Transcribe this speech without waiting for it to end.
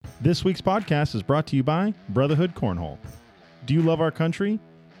This week's podcast is brought to you by Brotherhood Cornhole. Do you love our country?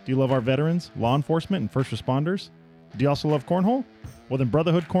 Do you love our veterans, law enforcement, and first responders? Do you also love cornhole? Well, then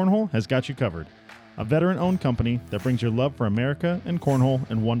Brotherhood Cornhole has got you covered. A veteran-owned company that brings your love for America and cornhole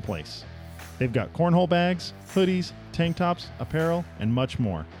in one place. They've got cornhole bags, hoodies, tank tops, apparel, and much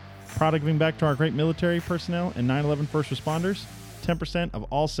more. Proud of giving back to our great military personnel and 9/11 first responders. 10% of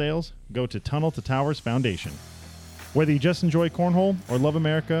all sales go to Tunnel to Towers Foundation. Whether you just enjoy cornhole or love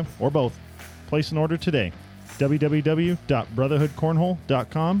America or both, place an order today.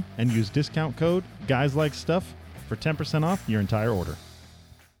 www.brotherhoodcornhole.com and use discount code GuysLikeStuff for 10% off your entire order.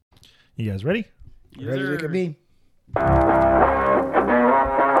 You guys ready? Yes, ready as it can be.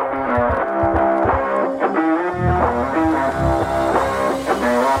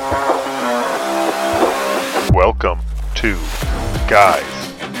 Welcome to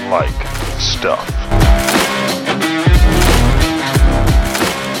Guys Like Stuff.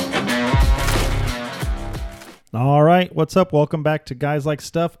 All right, what's up? Welcome back to Guys Like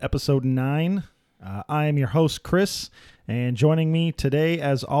Stuff, episode 9. I am your host, Chris, and joining me today,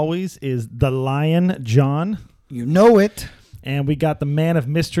 as always, is the Lion, John. You know it. And we got the man of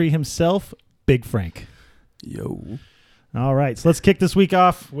mystery himself, Big Frank. Yo. All right, so let's kick this week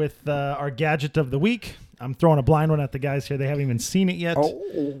off with our gadget of the week. I'm throwing a blind one at the guys here. They haven't even seen it yet.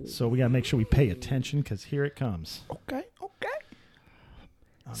 Oh. So we got to make sure we pay attention because here it comes. Okay. Oh,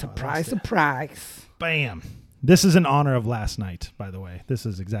 Surprise, surprise. Bam. This is in honor of last night, by the way. This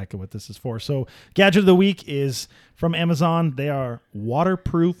is exactly what this is for. So gadget of the week is from Amazon. They are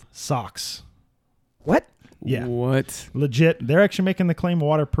waterproof socks. What? Yeah. What? Legit. They're actually making the claim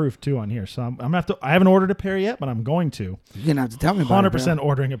waterproof too on here. So I'm gonna have to. I haven't ordered a pair yet, but I'm going to. You're gonna have to tell me about 100%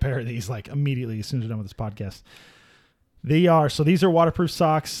 ordering a pair of these like immediately as soon as we're done with this podcast. They are. So these are waterproof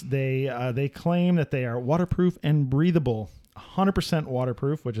socks. They claim that they are waterproof and breathable. 100%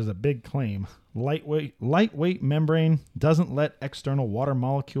 waterproof, which is a big claim. Lightweight membrane doesn't let external water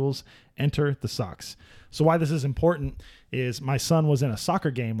molecules enter the socks. So why this is important is my son was in a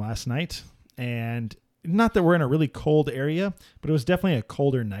soccer game last night, and not that we're in a really cold area, but it was definitely a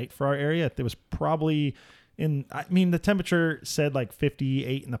colder night for our area. It was probably the temperature said like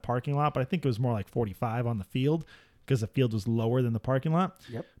 58 in the parking lot, but I think it was more like 45 on the field because the field was lower than the parking lot.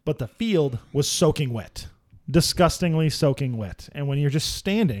 Yep. But the field was soaking wet. Disgustingly soaking wet. And when you're just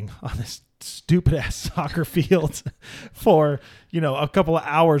standing on this stupid ass soccer field for, a couple of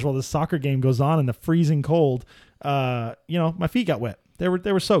hours while the soccer game goes on in the freezing cold, my feet got wet. They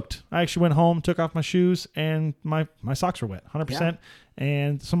were soaked. I actually went home, took off my shoes, and my socks were wet, 100%. Yeah.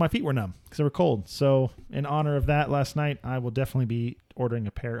 And so my feet were numb because they were cold. So in honor of that last night, I will definitely be ordering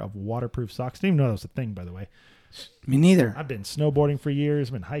a pair of waterproof socks. Didn't even know that was a thing, by the way. Me neither. I've been snowboarding for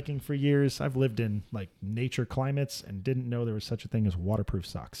years, been hiking for years. I've lived in like nature climates and didn't know there was such a thing as waterproof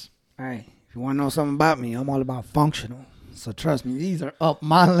socks. All right. If you want to know something about me, I'm all about functional. So trust me, these are up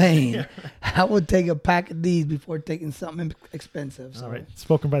my lane. Yeah. I would take a pack of these before taking something expensive. So. All right.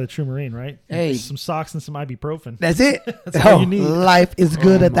 Spoken by the true Marine, right? Hey. Some socks and some ibuprofen. That's it. That's all you need. Life is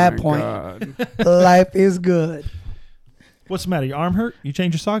good at that point. Life is good. What's the matter? Your arm hurt? You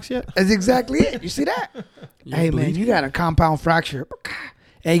changed your socks yet? That's exactly it. You see that? Hey, man, you got a compound fracture.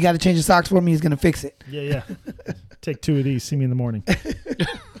 Hey, you got to change your socks for me. He's going to fix it. Yeah. Take 2 of these. See me in the morning.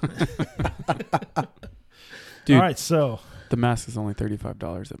 Dude, all right, so. The mask is only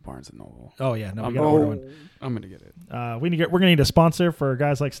 $35 at Barnes & Noble. Oh, yeah. No, we got to order one. I'm going to get it. We're going to need a sponsor for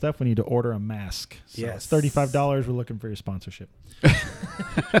Guys Like Stuff. We need to order a mask. So yes. It's $35. We're looking for your sponsorship.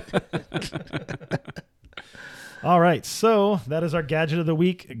 All right, so that is our gadget of the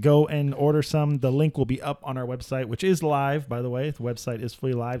week. Go and order some. The link will be up on our website, which is live, by the way. The website is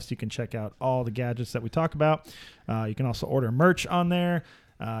fully live, so you can check out all the gadgets that we talk about. You can also order merch on there.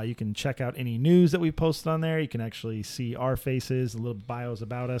 You can check out any news that we posted on there. You can actually see our faces, a little bios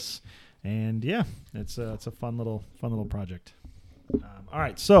about us, and yeah, it's a fun little project. All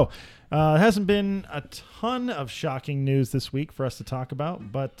right, so it hasn't been a ton of shocking news this week for us to talk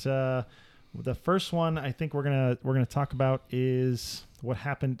about, but. The first one I think we're gonna talk about is what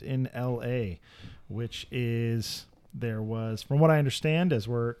happened in L.A., which is there was, from what I understand, as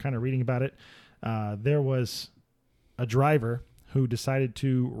we're kind of reading about it, there was a driver who decided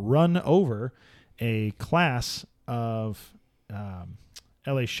to run over a class of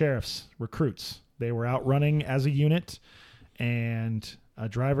L.A. sheriff's recruits. They were out running as a unit, and a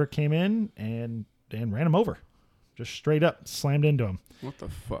driver came in and ran him over, just straight up slammed into him. What the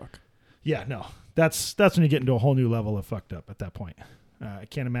fuck? Yeah, no, that's when you get into a whole new level of fucked up at that point. I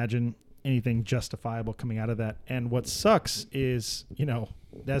can't imagine anything justifiable coming out of that. And what sucks is,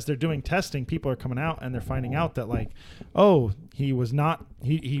 as they're doing testing, people are coming out and they're finding out that like, oh, he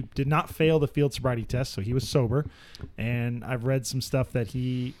did not fail the field sobriety test, so he was sober. And I've read some stuff that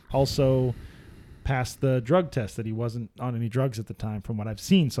he also passed the drug test, that he wasn't on any drugs at the time, from what I've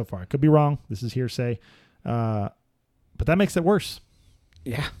seen so far. I could be wrong. This is hearsay. But that makes it worse.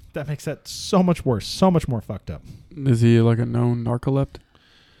 Yeah. That makes that so much worse, so much more fucked up. Is he like a known narcolept?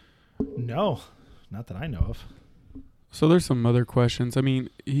 No, not that I know of. So there's some other questions. I mean,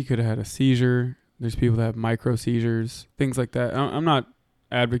 he could have had a seizure. There's people that have micro seizures, things like that. I'm not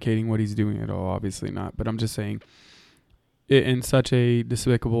advocating what he's doing at all, obviously not. But I'm just saying, in such a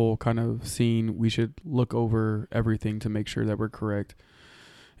despicable kind of scene, we should look over everything to make sure that we're correct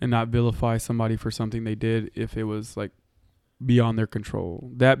and not vilify somebody for something they did if it was like beyond their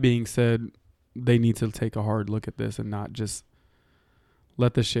control. That being said, they need to take a hard look at this and not just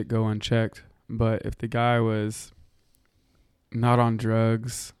let the shit go unchecked. But if the guy was not on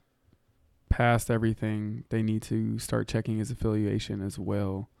drugs, past everything, they need to start checking his affiliation as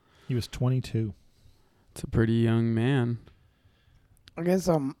well. He was 22. It's a pretty young man. I guess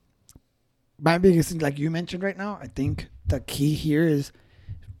my biggest thing, like you mentioned right now, I think the key here is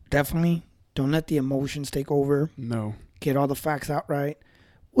definitely don't let the emotions take over. No. Get all the facts out right.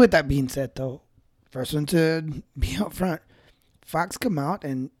 With that being said, though, first one to be up front, facts come out,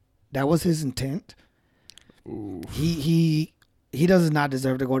 and that was his intent. Ooh. He does not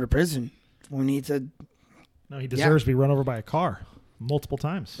deserve to go to prison. We need to. No, he deserves to be run over by a car multiple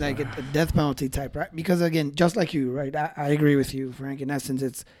times. Like a death penalty type, right? Because again, just like you, right? I agree with you, Frank. In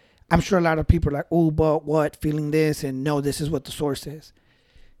essence, I'm sure a lot of people are like, oh, but what? Feeling this, and no, this is what the source is.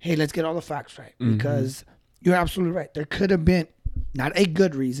 Hey, let's get all the facts right. Because you're absolutely right. There could have been not a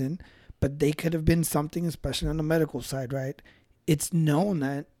good reason, but they could have been something, especially on the medical side, right? It's known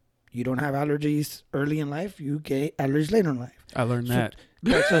that you don't have allergies early in life. You get allergies later in life. I learned that.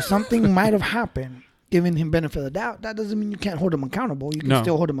 Right, so something might have happened. Giving him benefit of the doubt, that doesn't mean you can't hold him accountable. You can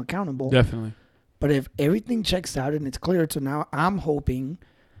still hold him accountable. Definitely. But if everything checks out and it's clear to now, I'm hoping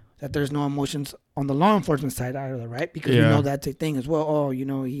that there's no emotions on the law enforcement side either, right? Because we know that's a thing as well. Oh,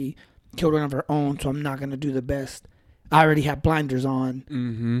 he killed one of our own, so I'm not going to do the best. I already have blinders on.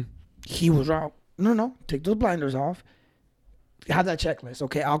 Mm-hmm. He was wrong. No. Take those blinders off. Have that checklist.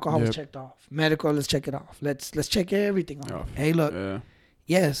 Okay, alcohol was checked off. Medical, let's check it off. Let's check everything off. Hey, look. Yeah.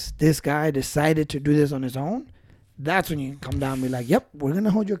 Yes, this guy decided to do this on his own. That's when you come down and be like, yep, we're going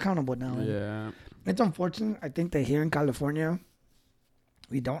to hold you accountable now. Yeah. It's unfortunate. I think that here in California,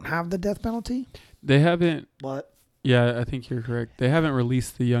 we don't have the death penalty. They haven't. But Yeah, I think you're correct. They haven't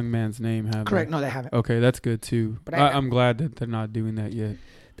released the young man's name, have correct. they? No, they haven't. Okay, that's good too. But I'm glad that they're not doing that yet.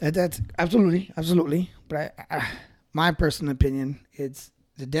 That's absolutely. But my personal opinion, it's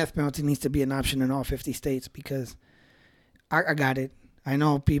the death penalty needs to be an option in all 50 states because I got it. I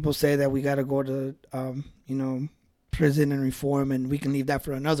know people say that we got to go to, prison and reform, and we can leave that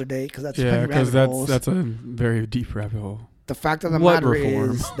for another day because that's because that's a very deep rabbit hole. The fact of the matter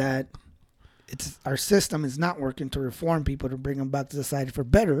is that our system is not working to reform people to bring them back to society for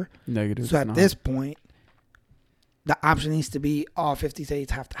better. Negative. So at this point, the option needs to be all 50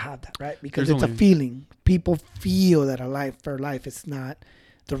 states have to have that, right? Because it's a feeling. People feel that for life is not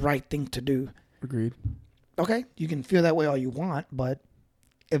the right thing to do. Agreed. Okay, you can feel that way all you want, but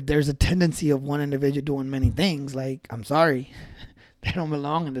if there's a tendency of one individual doing many things, like, I'm sorry, they don't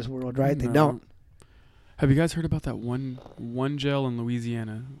belong in this world, right? No. They don't. Have you guys heard about that one jail in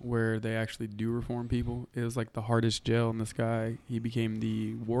Louisiana where they actually do reform people? It was like the hardest jail, and this guy, he became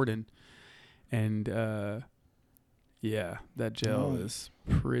the warden. And, that jail is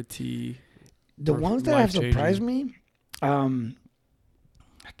pretty... The ones that have surprised me, I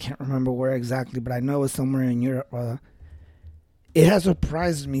can't remember where exactly, but I know it was somewhere in Europe. It has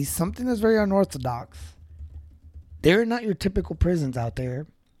surprised me. Something that's very unorthodox. They're not your typical prisons out there.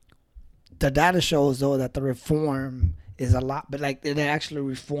 The data shows, though, that the reform is a lot, but like they actually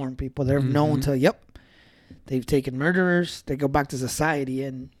reform people. They're known to, they've taken murderers, they go back to society,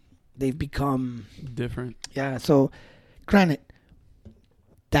 and they've become different. Yeah, so granted,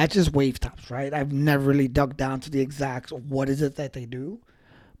 that's just wave tops, right? I've never really dug down to the exact what is it that they do,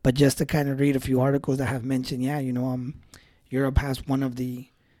 but just to kind of read a few articles that have mentioned, Europe has one of the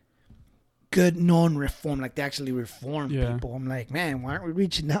good known reform, like they actually reform people. I'm like, man, why aren't we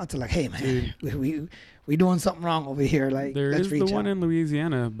reaching out to like, hey man, we doing something wrong over here? Like, there let's is reach the one out. in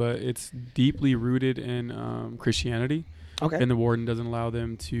Louisiana, but it's deeply rooted in Christianity. Okay. And the warden doesn't allow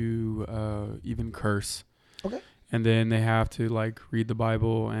them to even curse. Okay. And then they have to like read the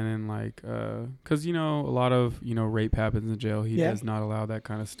Bible, and then like, cause a lot of rape happens in jail. He does not allow that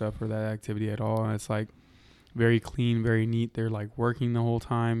kind of stuff or that activity at all, and it's like very clean, very neat. They're like working the whole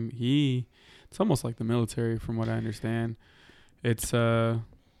time. It's almost like the military, from what I understand. It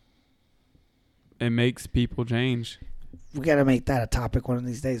makes people change. We gotta make that a topic one of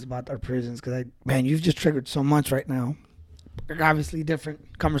these days about our prisons, because you've just triggered so much right now. Obviously,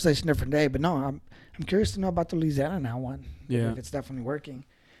 different conversation, different day, but no, I'm curious to know about the Louisiana now one. Yeah, if it's definitely working.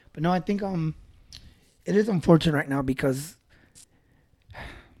 But no, I think it is unfortunate right now, because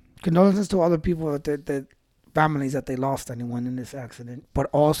condolences to all the people that families that they lost anyone in this accident, but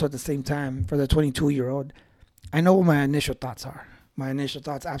also at the same time for the 22-year-old, I know what my initial thoughts are. My initial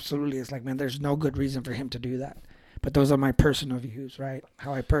thoughts absolutely is like, man, there's no good reason for him to do that. But those are my personal views, right?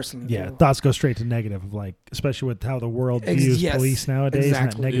 How I personally feel. Thoughts go straight to negative, of like, especially with how the world views police nowadays.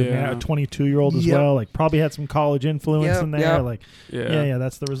 Exactly. And that negative, a 22-year-old as well, like probably had some college influence in there. Like,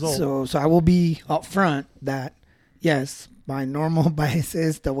 that's the result. So I will be upfront that, yes, my normal bias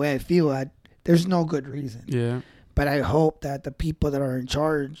is the way I feel. There's no good reason. Yeah. But I hope that the people that are in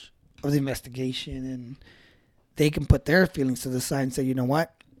charge of the investigation, and they can put their feelings to the side and say, you know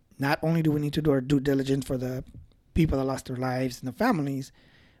what? Not only do we need to do our due diligence for the people that lost their lives and the families,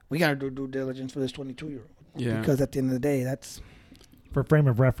 we got to do due diligence for this 22-year-old. Yeah. Because at the end of the day, that's... For frame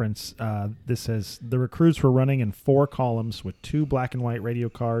of reference, this says the recruits were running in 4 columns with 2 black and white radio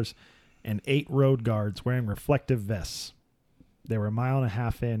cars and 8 road guards wearing reflective vests. They were a mile and a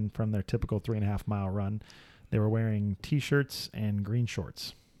half in from their typical 3.5 mile run. They were wearing T-shirts and green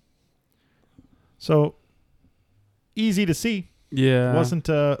shorts. So, easy to see. Yeah. It wasn't,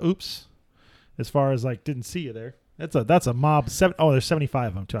 oops, as far as like, didn't see you there. That's a mob. There's 75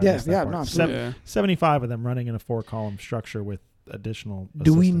 of them too. No, 75 of them running in a 4-column structure with additional assistance.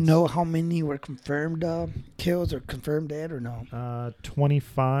 Do we know how many were confirmed kills or confirmed dead or no?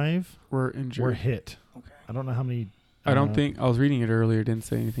 25 were injured. Were hit. Okay. I don't know how many. I don't think, I was reading it earlier, didn't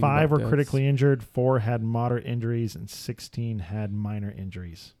say anything 5 about were critically injured, 4 had moderate injuries, and 16 had minor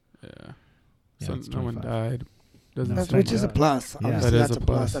injuries. Yeah. So no one died. Which is a plus. Yeah. Obviously, that's a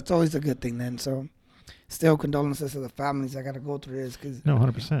plus. That's always a good thing then. So still condolences to the families that got to go through this. Cause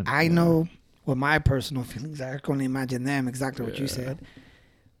 100%. I know what my personal feelings are. I can only imagine them, exactly what you said.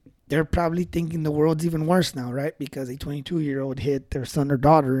 They're probably thinking the world's even worse now, right? Because a 22-year-old hit their son or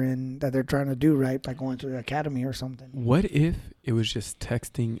daughter, and that they're trying to do right by going to the academy or something. What if it was just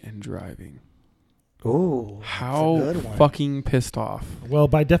texting and driving? Oh, how fucking pissed off. Well,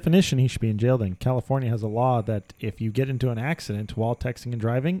 by definition, he should be in jail then. California has a law that if you get into an accident while texting and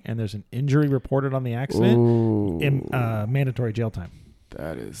driving and there's an injury reported on the accident, mandatory jail time.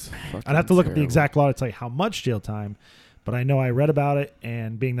 That is fucking I'd have to look terrible. at the exact law to tell you how much jail time, but I know I read about it,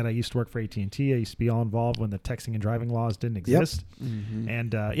 and being that I used to work for AT&T, I used to be all involved when the texting and driving laws didn't exist. Yep. Mm-hmm. And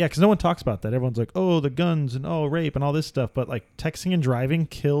because no one talks about that. Everyone's like, oh, the guns and rape and all this stuff. But like texting and driving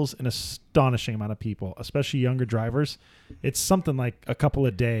kills an astonishing amount of people, especially younger drivers. It's something like a couple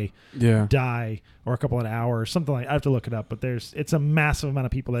a day die, or a couple an hour, or something like. I have to look it up, but it's a massive amount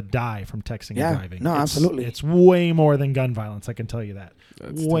of people that die from texting and driving. No, absolutely. It's way more than gun violence. I can tell you that.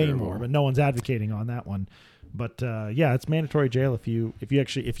 That's way terrible. more, but no one's advocating on that one. But it's mandatory jail if you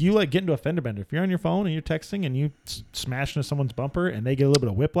like get into a fender bender. If you're on your phone and you're texting and you smash into someone's bumper and they get a little bit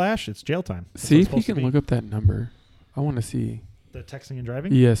of whiplash, it's jail time. See if you can look up that number. I want to see the texting and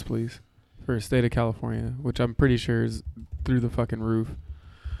driving. Yes, please. For the state of California, which I'm pretty sure is through the fucking roof.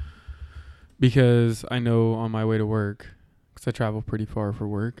 Because I know on my way to work, because I travel pretty far for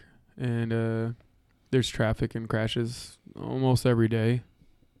work, and there's traffic and crashes almost every day.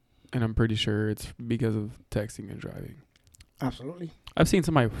 And I'm pretty sure it's because of texting and driving. Absolutely. I've seen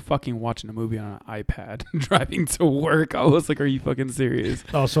somebody fucking watching a movie on an iPad driving to work. I was like, are you fucking serious?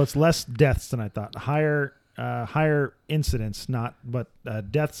 Oh, so it's less deaths than I thought. Higher incidents, but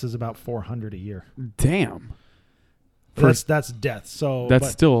deaths is about 400 a year. Damn. That's deaths. So that's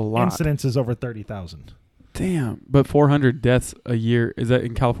still a lot. Incidents is over 30,000. Damn. But 400 deaths a year, is that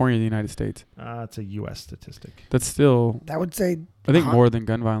in California or the United States? It's a U.S. statistic. That's still... I would say... I think more than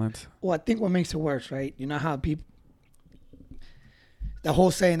gun violence. Well, I think what makes it worse, right? You know how people... The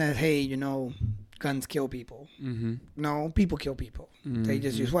whole saying that, hey, guns kill people. Mm-hmm. No, people kill people. Mm-hmm. They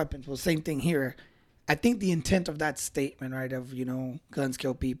just use weapons. Well, same thing here. I think the intent of that statement, right, of, guns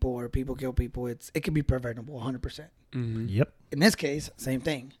kill people or people kill people, it can be preventable 100%. Mm-hmm. Yep. In this case, same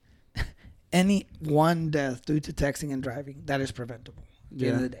thing. Any one death due to texting and driving, that is preventable at the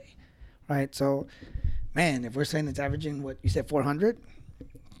end of the day. Right? So, man, if we're saying it's averaging, what, you said 400?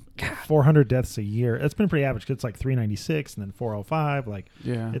 God. 400 deaths a year. That's been pretty average because it's like 396 and then 405.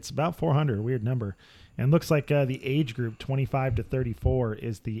 It's about 400, a weird number. And looks like the age group 25 to 34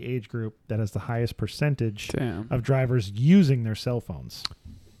 is the age group that has the highest percentage of drivers using their cell phones.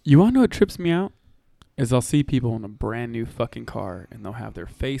 You want to know what trips me out? Is I'll see people in a brand new fucking car and they'll have their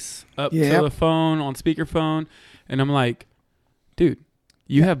face up to the phone on speakerphone. And I'm like, dude,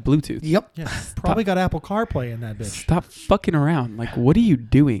 you have Bluetooth. Yep. Yeah, probably got Apple CarPlay in that bitch. Stop fucking around. Like, what are you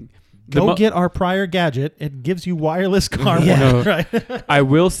doing? Go get our prior gadget. It gives you wireless CarPlay. No, right? I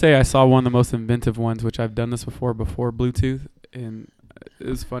will say I saw one of the most inventive ones, which I've done this before Bluetooth. And it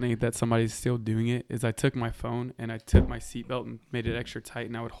was funny that somebody's still doing it, is I took my phone and I took my seatbelt and made it extra tight,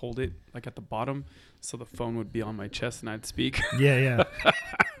 and I would hold it like at the bottom so the phone would be on my chest and I'd speak. Yeah. Keep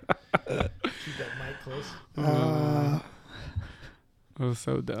that mic close. It was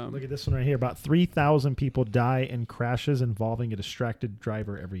so dumb. Look at this one right here. About 3,000 people die in crashes involving a distracted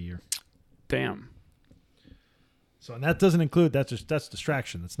driver every year. Damn. So, and that doesn't include, that's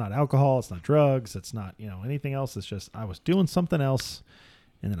distraction. It's not alcohol. It's not drugs. It's not, anything else. It's just, I was doing something else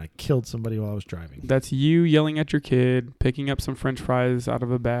and then I killed somebody while I was driving. That's you yelling at your kid, picking up some French fries out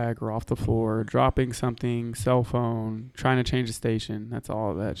of a bag or off the floor, dropping something, cell phone, trying to change the station. That's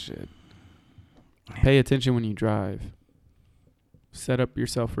all of that shit. Pay attention when you drive. Set up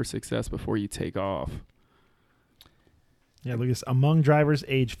yourself for success before you take off. Yeah, look at this. Among drivers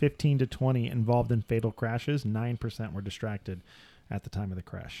age 15 to 20 involved in fatal crashes, 9% were distracted at the time of the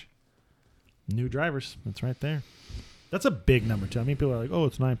crash. New drivers. That's right there. That's a big number, too. I mean, people are like, oh,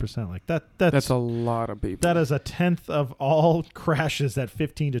 it's 9%. Like that's a lot of people. That is a tenth of all crashes that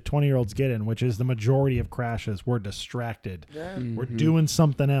 15 to 20-year-olds get in, which is the majority of crashes. We're distracted. Yeah. Mm-hmm. We're doing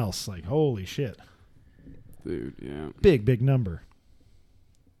something else. Like, holy shit. Dude, yeah. Big number.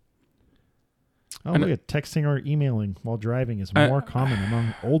 Oh, look at texting or emailing while driving is more common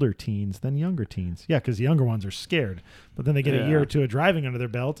among older teens than younger teens. Yeah, because the younger ones are scared. But then they get a year or two of driving under their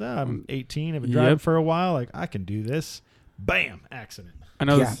belt. I'm 18. I've been driving for a while. Like, I can do this. Bam, accident. I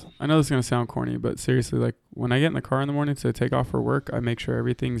know this is going to sound corny, but seriously, like, when I get in the car in the morning to take off for work, I make sure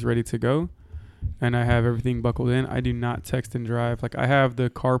everything's ready to go. And I have everything buckled in. I do not text and drive. Like, I have the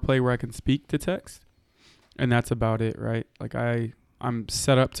CarPlay where I can speak to text. And that's about it, right? Like, I'm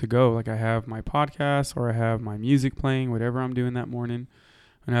set up to go. Like, I have my podcast or I have my music playing, whatever I'm doing that morning,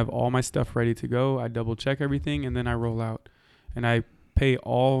 and I have all my stuff ready to go. I double check everything and then I roll out, and I pay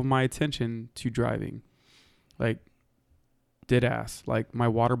all my attention to driving. Like, dead ass. Like, my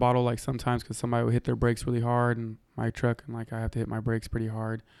water bottle, like, sometimes because somebody will hit their brakes really hard in my truck, and like I have to hit my brakes pretty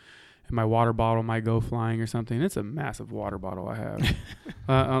hard, and my water bottle might go flying or something. It's a massive water bottle I have.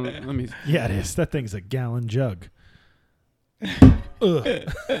 Let me. Yeah, it is. That thing's a gallon jug. All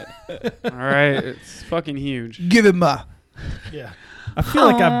right, it's fucking huge. Give it my. Yeah, I feel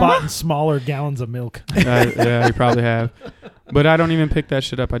like I've bought in smaller gallons of milk. Yeah, you probably have. But I don't even pick that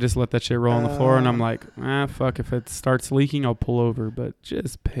shit up. I just let that shit roll on the floor, and I'm like, fuck. If it starts leaking, I'll pull over. But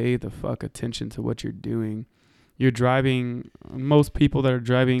just pay the fuck attention to what you're doing. You're driving. Most people that are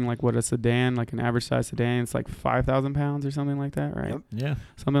driving, like, a sedan, like an average size sedan, it's like 5,000 pounds or something like that, right? Yep. Yeah,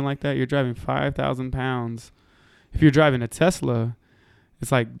 something like that. You're driving 5,000 pounds. If you're driving a Tesla,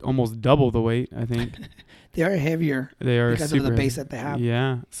 it's like almost double the weight, I think. They are heavier. They are because of the base that they have.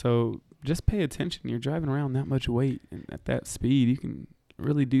 Yeah. So just pay attention. You're driving around that much weight, and at that speed, you can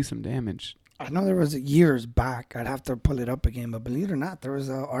really do some damage. I know there was years back. I'd have to pull it up again. But believe it or not, there was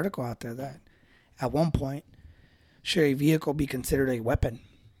an article out there that at one point, should a vehicle be considered a weapon?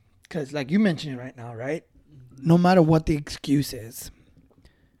 Because like you mentioned right now, right? No matter what the excuse is,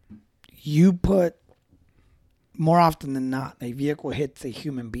 you put... more often than not, a vehicle hits a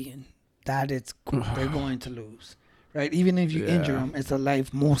human being, that it's they're going to lose, right? Even if you injure them, it's a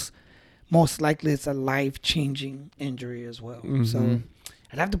life. Most likely, it's a life-changing injury as well. Mm-hmm. So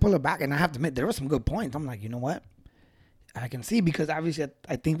I'd have to pull it back, and I have to admit there were some good points. I'm like, you know what? I can see, because obviously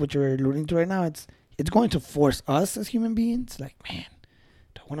I think what you're alluding to right now, it's going to force us as human beings. Like, man,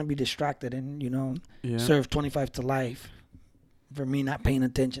 don't want to be distracted and serve 25 to life for me not paying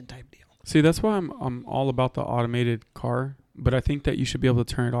attention type deal. See, that's why I'm all about the automated car, but I think that you should be able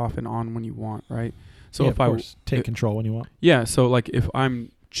to turn it off and on when you want, right? So if I take control when you want. Yeah, so like if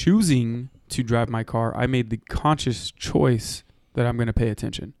I'm choosing to drive my car, I made the conscious choice that I'm going to pay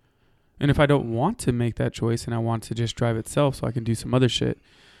attention. And if I don't want to make that choice and I want to just drive itself so I can do some other shit,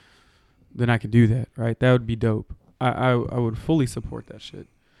 then I can do that, right? That would be dope. I would fully support that shit.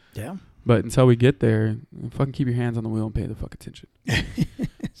 Yeah. But until we get there, fucking keep your hands on the wheel and pay the fuck attention.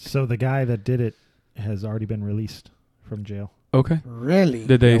 So the guy that did it has already been released from jail. Okay. Really?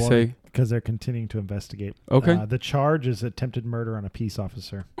 Did they say? Because they're continuing to investigate. Okay. The charge is attempted murder on a peace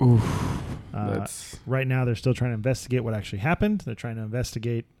officer. Oof. Right now, they're still trying to investigate what actually happened. They're trying to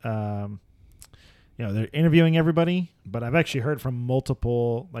investigate they're interviewing everybody, but I've actually heard from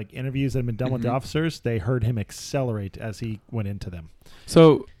multiple like interviews that have been done with the officers. They heard him accelerate as he went into them.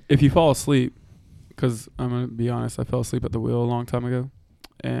 So if you fall asleep, because I'm going to be honest, I fell asleep at the wheel a long time ago,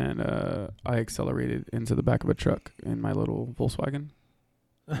 and I accelerated into the back of a truck in my little Volkswagen.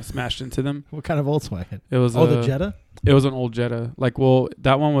 I smashed into them. What kind of Volkswagen? It was the Jetta? It was an old Jetta. Like, well,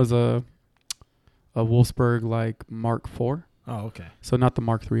 that one was a Wolfsburg like Mark IV. Oh, okay. So not the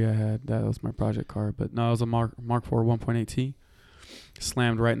Mark III I had. That was my project car. But no, it was a Mark IV 1.8T.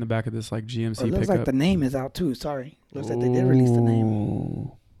 Slammed right in the back of this like GMC pickup. It looks like the name is out too. Sorry. Looks like they did release the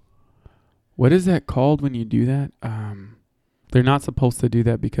name. What is that called when you do that? They're not supposed to do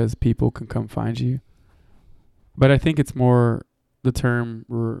that because people can come find you. But I think it's more the term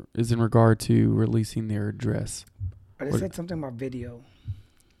is in regard to releasing their address. But it said something about video.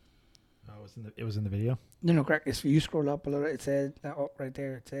 Oh, it was in the video? No, correct. If you scroll up a little, it said, right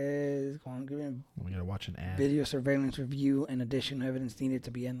there, it says, we got to watch an ad. Video surveillance review and additional evidence needed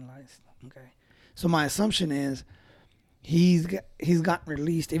to be analyzed. Okay. So my assumption is he's gotten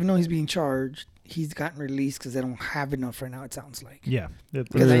released, even though he's being charged, he's gotten released because they don't have enough right now, it sounds like. Yeah.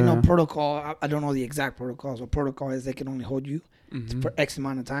 Because I know protocol, I don't know the exact protocols. What protocol is they can only hold you for X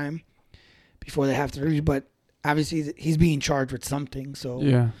amount of time before they have to release. But obviously he's being charged with something. So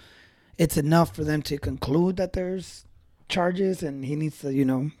yeah, it's enough for them to conclude that there's charges and he needs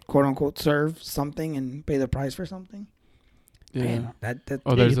to, quote unquote, serve something and pay the price for something. Yeah. And that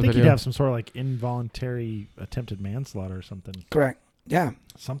you think he'd have some sort of like involuntary attempted manslaughter or something. Correct. Yeah.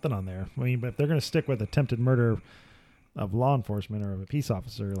 Something on there. I mean, but if they're going to stick with attempted murder of law enforcement or of a peace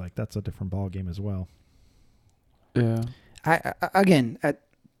officer, like that's a different ball game as well. Yeah.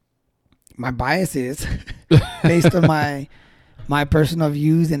 My bias is based on my personal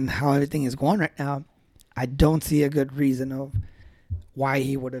views and how everything is going right now. I don't see a good reason of why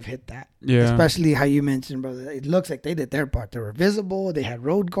he would have hit that. Yeah. Especially how you mentioned, brother. It looks like they did their part. They were visible. They had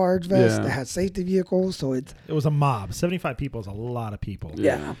road guards vests. They had safety vehicles. So it was a mob. 75 people is a lot of people.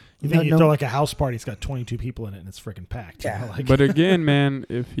 Yeah. You think you throw like a house party, it's got 22 people in it and it's freaking packed. Yeah. But again, man,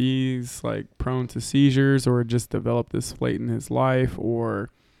 if he's like prone to seizures or just developed this late in his life or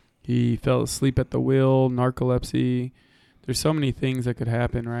he fell asleep at the wheel, narcolepsy, there's so many things that could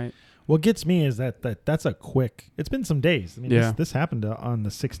happen, right? What gets me is that's a quick. It's been some days. I mean, this happened on the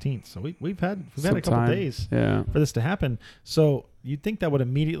 16th, so we've had a couple days for this to happen. So you'd think that would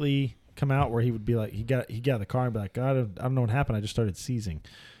immediately come out where he would be like, he got out of the car and be like, God, I don't know what happened. I just started seizing.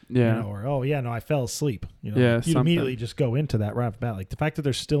 Yeah. Or I fell asleep. You'd immediately just go into that right off the bat. Like the fact that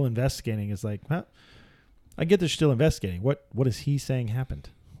they're still investigating is like, I get they're still investigating. What is he saying happened?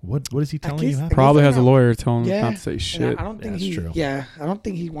 What is he telling you happened? Probably has a lawyer telling him not to say shit. I don't think that's true. Yeah, I don't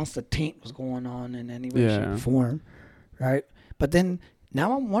think he wants to taint what's going on in any way, shape, or form, right? But then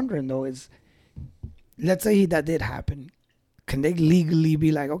now I'm wondering though let's say that did happen. Can they legally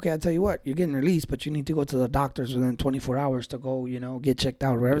be like, okay, I'll tell you what, you're getting released, but you need to go to the doctors within 24 hours to go, get checked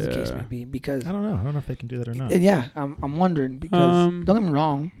out, wherever the case may be. Because I don't know if they can do that or not. Yeah, I'm wondering because don't get me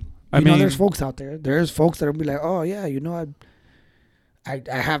wrong. I mean, there's folks out there. There's folks that will be like, oh yeah, I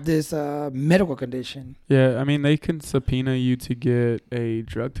have this medical condition. Yeah, I mean, they can subpoena you to get a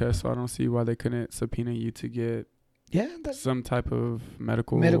drug test, so I don't see why they couldn't subpoena you to get some type of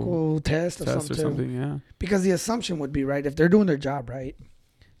medical test or something. Yeah, because the assumption would be, right, if they're doing their job right,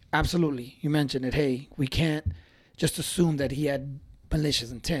 absolutely. You mentioned it. Hey, we can't just assume that he had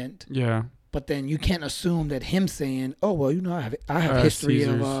malicious intent. Yeah. But then you can't assume that him saying, "Oh well, I have history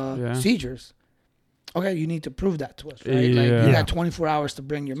of seizures." Okay, you need to prove that to us, right? Like you got 24 hours to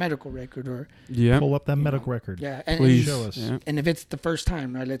bring your medical record or pull up that medical record. Yeah, and please show us. Yeah. And if it's the first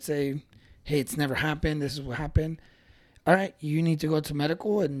time, right? Let's say, hey, it's never happened. This is what happened. All right, you need to go to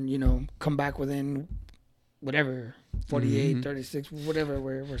medical and come back within whatever 48, 36, whatever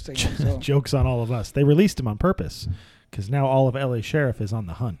we're saying. So. Jokes on all of us. They released him on purpose. Because now all of LA Sheriff is on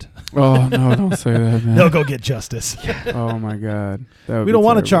the hunt. Oh, no, don't say that, man. They'll go get justice. Oh, my God. We don't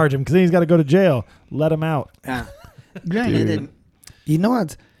want to charge him because then he's got to go to jail. Let him out. Yeah. Granted, you know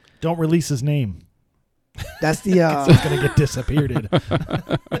what? Don't release his name. That's the... it's going to get disappeared.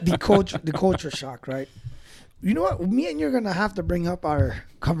 the culture shock, right? You know what? Me and you're going to have to bring up our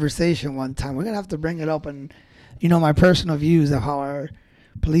conversation one time. We're going to have to bring it up and, my personal views of how our...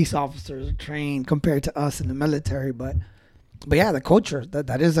 police officers are trained compared to us in the military, but yeah, the culture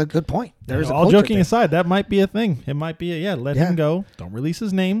that is a good point. There's all joking aside, that might be a thing. It might be let him go. Don't release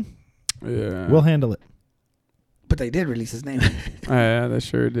his name. Yeah, we'll handle it. But they did release his name. Yeah, they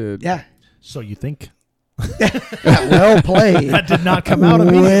sure did. Yeah. So you think? Well played. That did not come out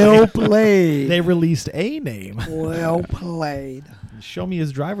immediately. Well played. They released a name. Well played. show me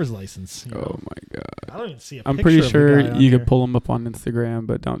his driver's license. Oh my God! I don't even see a I'm picture pretty of the sure guy on you here. could pull him up on Instagram,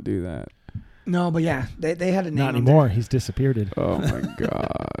 but don't do that. No, but yeah, they had a name. Not anymore. He's disappeared. Oh my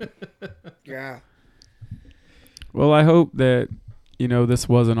God! Yeah. Well, I hope that this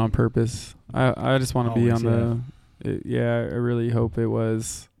wasn't on purpose. I just want to be on I really hope it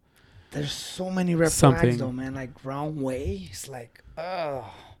was. There's so many red flags though, man. Like wrong way. It's like, oh.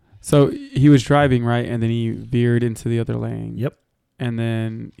 So he was driving, right? And then he veered into the other lane. Yep. And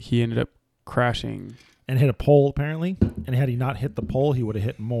then he ended up crashing. And hit a pole, apparently. And had he not hit the pole, he would have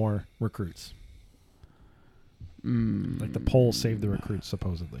hit more recruits. Like the pole saved the recruits,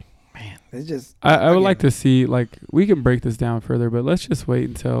 supposedly. Man, it's just... I would like to see, we can break this down further, but let's just wait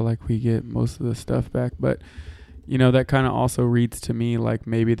until, we get most of the stuff back. But, that kind of also reads to me like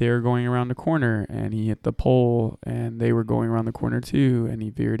maybe they were going around the corner and he hit the pole and they were going around the corner too and he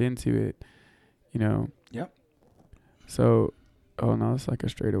veered into it, Yep. So, oh no, it's like a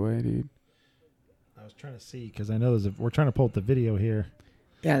straightaway, dude. I was trying to see because I know we're trying to pull up the video here.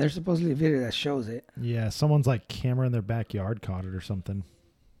 Yeah, there's supposedly a video that shows it. Yeah, someone's camera in their backyard caught it or something.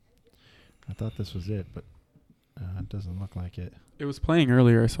 I thought this was it, but it doesn't look like it. It was playing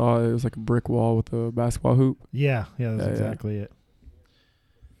earlier. I saw it was like a brick wall with a basketball hoop. Yeah, that's exactly it.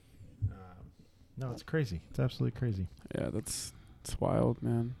 No, it's crazy. It's absolutely crazy. Yeah, it's wild,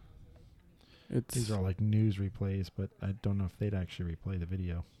 man. These are all news replays, but I don't know if they'd actually replay the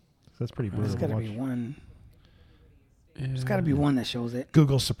video. That's pretty brutal. There's got to be one. Yeah. There's got to be one that shows it.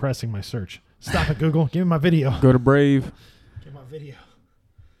 Google's suppressing my search. Stop it, Google. Give me my video. Go to Brave. Give my video.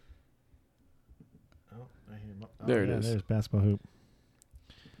 Oh, I hear there it is. There's basketball hoop.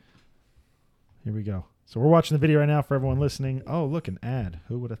 Here we go. So we're watching the video right now for everyone listening. Oh, look, an ad.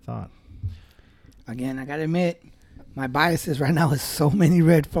 Who would have thought? Again, I got to admit, my biases right now is so many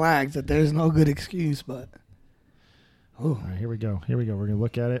red flags that there's no good excuse, but... All right, here we go. We're going to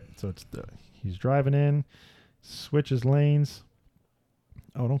look at it. So he's driving in, switches lanes.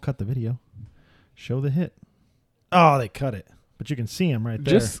 Oh, don't cut the video. Show the hit. Oh, they cut it. But you can see him right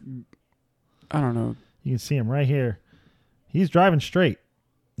there. I don't know. You can see him right here. He's driving straight.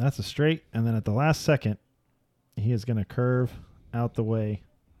 That's a straight. And then at the last second, he is going to curve out the way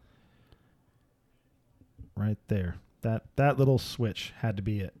right there. That little switch had to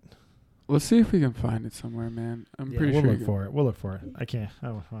be it. Let's see if we can find it somewhere, man. I'm pretty sure. We'll look for it. I can't. I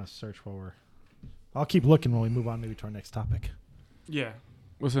don't want to search while we're... I'll keep looking when we move on maybe to our next topic. Yeah.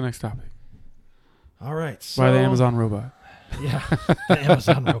 What's the next topic? All right. So, why the Amazon robot? Yeah, the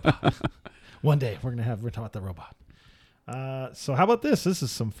Amazon robot. One day we're talking about the robot. So how about this? This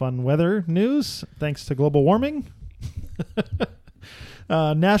is some fun weather news. Thanks to global warming.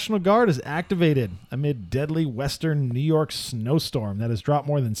 National Guard is activated amid deadly western New York snowstorm that has dropped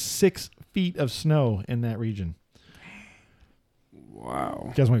more than 6 feet of snow in that region. Wow.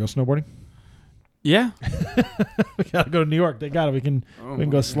 You guys want to go snowboarding? Yeah. We got to go to New York. They got it. We can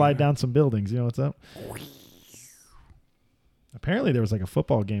go slide down some buildings. You know what's up? Apparently there was a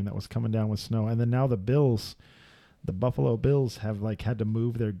football game that was coming down with snow. And then now the Buffalo Bills have had to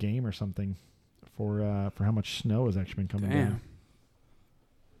move their game or something for how much snow has actually been coming down.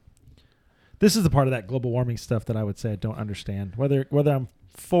 This is the part of that global warming stuff that I would say I don't understand. Whether I'm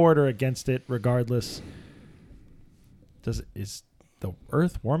for it or against it, regardless, is the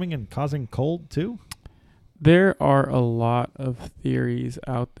Earth warming and causing cold too? There are a lot of theories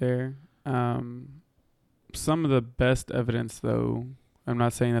out there. Some of the best evidence, though, I'm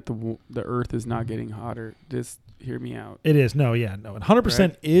not saying that the Earth is not getting hotter. Just hear me out. It is. No,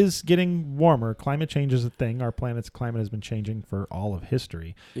 100% is getting warmer. Climate change is a thing. Our planet's climate has been changing for all of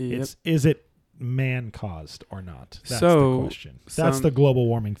history. Yep. Is it man-caused or not? That's the question. That's the global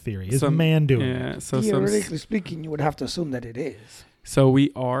warming theory. Is man doing it? So theoretically speaking, you would have to assume that it is. So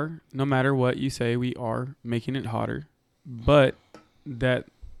we are, no matter what you say, we are making it hotter, but that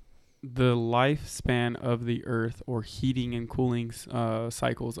the lifespan of the Earth or heating and cooling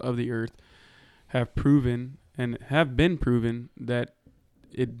cycles of the Earth have proven and have been proven that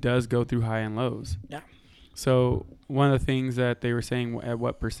it does go through high and lows. Yeah. So one of the things that they were saying, at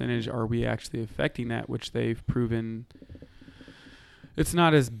what percentage are we actually affecting that, which they've proven it's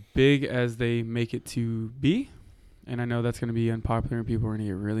not as big as they make it to be. And I know that's going to be unpopular and people are going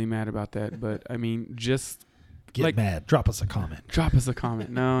to get really mad about that. But, I mean, just... Get mad. Drop us a comment.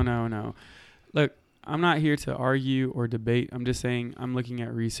 No. Look, I'm not here to argue or debate. I'm just saying I'm looking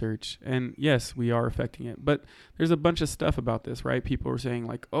at research. And, yes, we are affecting it. But there's a bunch of stuff about this, right? People are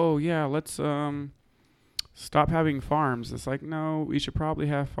saying, oh, yeah, let's stop having farms. It's no, we should probably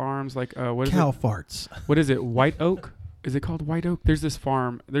have farms. What is it? Cow farts. What is it? White Oak? Is it called White Oak? There's this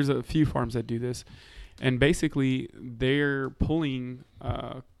farm. There's a few farms that do this. And basically, they're pulling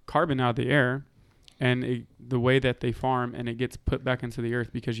carbon out of the air, and the way that they farm, and it gets put back into the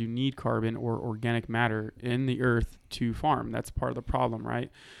earth because you need carbon or organic matter in the earth to farm. That's part of the problem, right?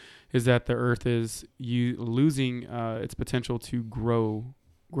 Is that the earth is losing its potential to grow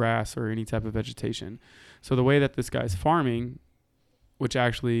grass or any type of vegetation. So the way that this guy's farming, which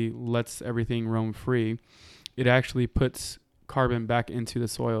actually lets everything roam free, it actually puts carbon back into the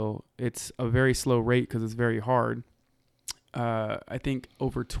soil. It's a very slow rate because it's very hard. I think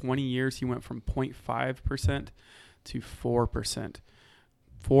over 20 years, he went from 0.5% to 4%,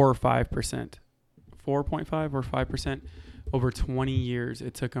 4 or 5%, 4.5 or 5%. Over 20 years,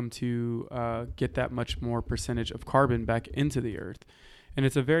 it took him to get that much more percentage of carbon back into the earth. And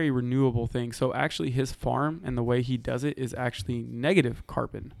it's a very renewable thing. So actually his farm and the way he does it is actually negative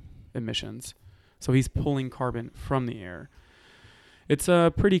carbon emissions. So he's pulling carbon from the air. It's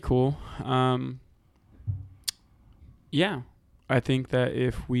pretty cool. Yeah, I think that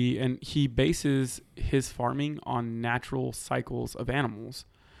and he bases his farming on natural cycles of animals.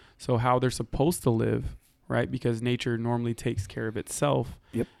 So how they're supposed to live, right? Because nature normally takes care of itself.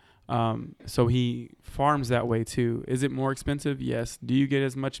 Yep. So he farms that way too. Is it more expensive? Yes. Do you get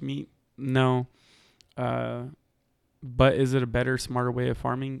as much meat? No. But is it a better, smarter way of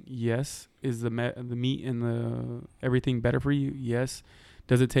farming? Yes. Is the meat and the everything better for you? Yes.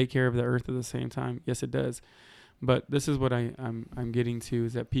 Does it take care of the earth at the same time? Yes, it does. But this is what I'm getting to,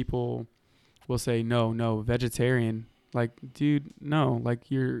 is that people will say, no, vegetarian. Like, dude, no.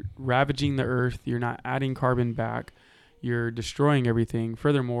 Like, you're ravaging the earth. You're not adding carbon back. You're destroying everything.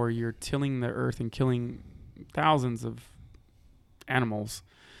 Furthermore, you're tilling the earth and killing thousands of animals.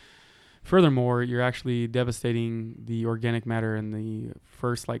 Furthermore, you're actually devastating the organic matter in the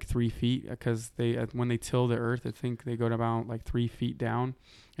first 3 feet, because when they till the earth, I think they go to about 3 feet down.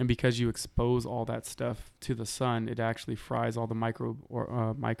 And because you expose all that stuff to the sun, it actually fries all the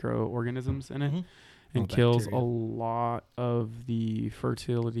microorganisms in it and kills a lot of the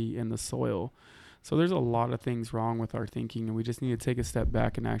fertility in the soil. So there's a lot of things wrong with our thinking, and we just need to take a step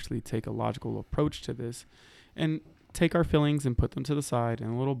back and actually take a logical approach to this and take our feelings and put them to the side in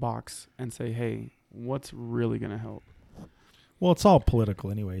a little box and say, hey, what's really going to help? Well, it's all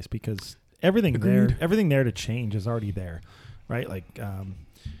political anyways, because everything there to change is already there, right? Like,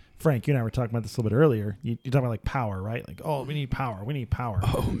 Frank, you and I were talking about this a little bit earlier. You talk about power, right? Like, oh, we need power.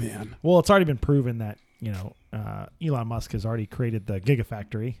 Oh, man. Well, it's already been proven that, Elon Musk has already created the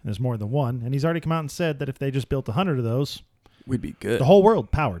Gigafactory. There's more than one. And he's already come out and said that if they just built 100 of those, we'd be good. The whole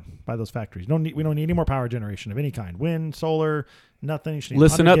world powered by those factories. We don't need any more power generation of any kind. Wind, solar, nothing. You should need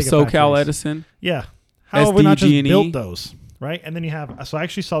Listen up, SoCal Edison. Yeah. How have we not just built those, right? And then you have, so I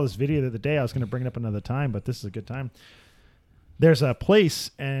actually saw this video the other day. I was going to bring it up another time, but this is a good time. There's a place,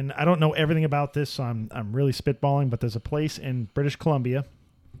 and I don't know everything about this, so I'm really spitballing, but there's a place in British Columbia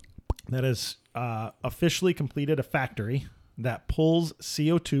that has officially completed a factory that pulls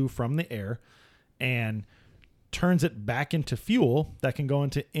CO2 from the air and turns it back into fuel that can go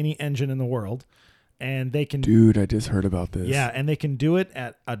into any engine in the world. And they can... Dude, I just heard about this. Yeah, and they can do it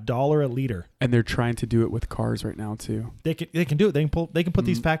at $1 a liter. And they're trying to do it with cars right now, too. They can do it. They can put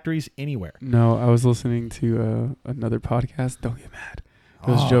these factories anywhere. No, I was listening to another podcast. Don't get mad.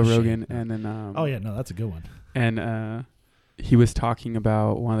 It was Joe Rogan. And then... that's a good one. And he was talking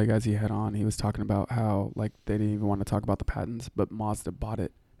about, one of the guys he had on, he was talking about how, they didn't even want to talk about the patents, but Mazda bought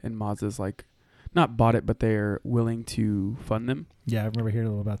it. And Mazda's not bought it, but they're willing to fund them. Yeah, I remember hearing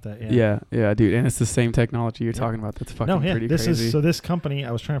a little about that. Yeah, dude. And it's the same technology you're talking about. That's fucking pretty crazy. This company, I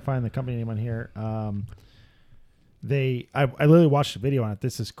was trying to find the company name on here. I literally watched a video on it.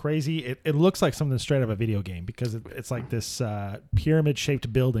 This is crazy. It looks like something straight out of a video game, because it's like this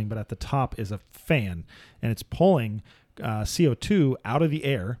pyramid-shaped building, but at the top is a fan, and it's pulling CO2 out of the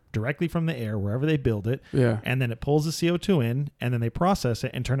air, directly from the air, wherever they build it. Yeah. And then it pulls the CO2 in, and then they process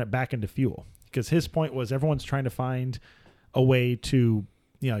it and turn it back into fuel. Because his point was everyone's trying to find a way to,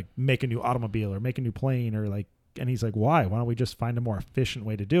 make a new automobile or make a new plane and he's like, why? Why don't we just find a more efficient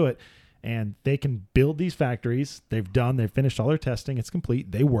way to do it? And they can build these factories. They've finished all their testing. It's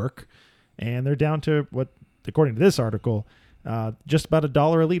complete. They work. And they're down to what, according to this article, just about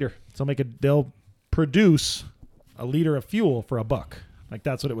 $1 a liter. So they'll produce a liter of fuel for $1.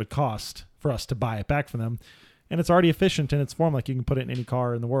 That's what it would cost for us to buy it back from them. And it's already efficient in its form. You can put it in any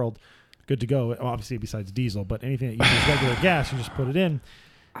car in the world. Good to go. Obviously, besides diesel, but anything that uses regular gas, you just put it in.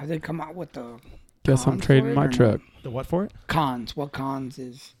 Have they come out with the Guess I'm trading my truck. The what for it? Cons. What cons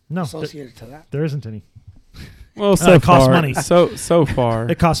is associated to that? There isn't any. Well, so it costs far, money. So far.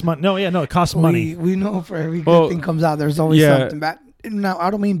 It costs money. No, it costs money. We know for every good thing comes out, there's always something bad. Now, I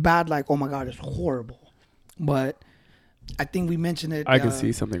don't mean bad oh my God, it's horrible. But I think we mentioned it. I can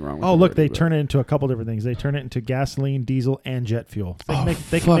see something wrong with it. Oh, look, they turn it into a couple different things. They turn it into gasoline, diesel, and jet fuel.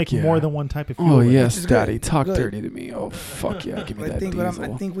 They can make more than one type of fuel. Oh, yes, Daddy. Talk dirty to me. Oh, fuck yeah. Give me that diesel.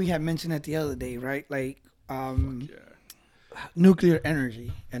 I think we had mentioned it the other day, right? Like nuclear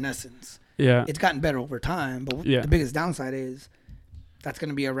energy, in essence. Yeah. It's gotten better over time, but the biggest downside is that's going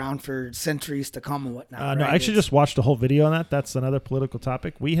to be around for centuries to come and whatnot. No, I actually just watched a whole video on that. That's another political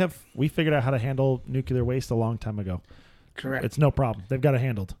topic. We figured out how to handle nuclear waste a long time ago. Correct. It's no problem. They've got it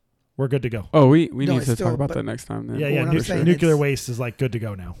handled. We're good to go. Oh, we need to talk about that next time then. Yeah. Nuclear waste is like good to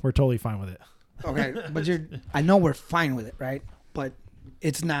go now. We're totally fine with it. Okay, but I know we're fine with it, right? But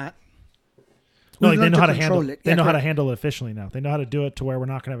it's not. No, like they know how to handle it. They know how to handle it efficiently now. They know how to do it to where we're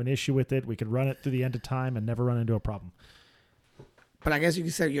not going to have an issue with it. We could run it through the end of time and never run into a problem. But I guess you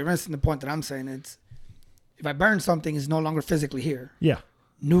could say you're missing the point that I'm saying. It's if I burn something, it's no longer physically here. Yeah.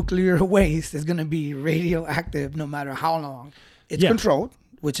 Nuclear waste is going to be radioactive no matter how long. It's controlled,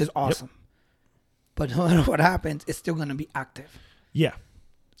 which is awesome. Yep. But no matter what happens, it's still going to be active. Yeah.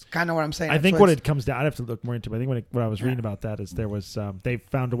 It's kind of what I'm saying. I think what it comes down, I'd have to look more into it. I think what I was reading about that is there was, they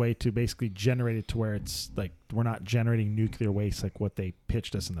found a way to basically generate it to where it's like, we're not generating nuclear waste like what they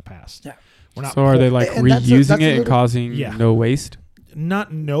pitched us in the past. Yeah. We're not. So are they like reusing it and causing no waste?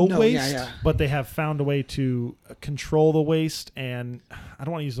 Not no waste, but they have found a way to control the waste, and I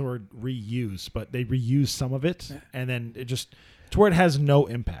don't want to use the word reuse, but they reuse some of it, and then it just to where it has no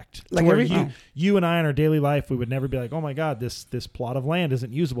impact. Like you and I in our daily life, we would never be like, oh my God, this plot of land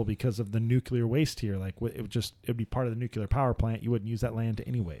isn't usable because of the nuclear waste here. Like it would be part of the nuclear power plant. You wouldn't use that land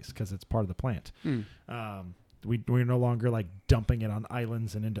anyways because it's part of the plant. We're no longer like dumping it on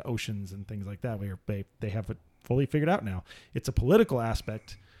islands and into oceans and things like that. They have it fully figured out now. It's a political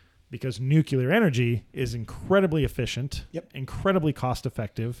aspect because nuclear energy is incredibly efficient, incredibly cost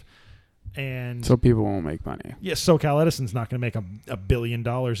effective, and so people won't make money. Yes, SoCal Edison's not going to make $1 billion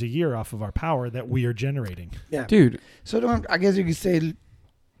a year off of our power that we are generating. Yeah, dude. So I guess you could say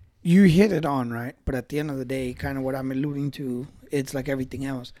you hit it on, right? But at the end of the day, kind of what I'm alluding to, it's like everything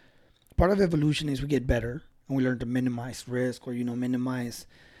else. Part of evolution is we get better and we learn to minimize risk or minimize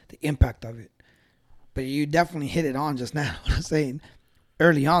the impact of it. But you definitely hit it on just now. What I'm saying,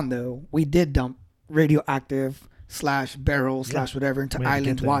 early on though, we did dump radioactive /barrel / whatever into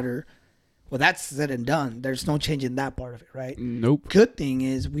island water. Well, that's said and done. There's no change in that part of it, right? Nope. Good thing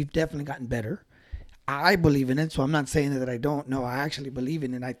is we've definitely gotten better. I believe in it, so I'm not saying that I don't. No, I actually believe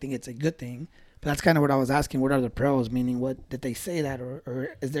in it. I think it's a good thing. But that's kind of what I was asking. What are the pros? Meaning, what did they say that,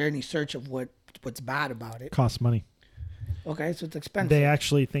 or is there any search of what's bad about it? Costs money. Okay, so it's expensive. They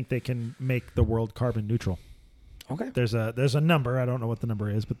actually think they can make the world carbon neutral. Okay. There's a number. I don't know what the number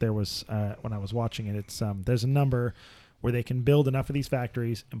is, but there was when I was watching it. It's there's a number where they can build enough of these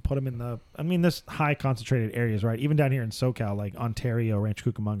factories and put them in there's high concentrated areas, right? Even down here in SoCal, like Ontario, Rancho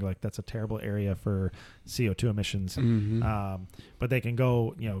Cucamonga, like that's a terrible area for CO2 emissions. Mm-hmm. But they can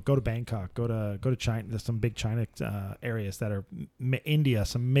go to Bangkok, go to China. There's some big China areas that are India,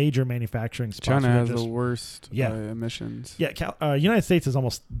 some major manufacturing spots. China has the worst emissions. Yeah, United States is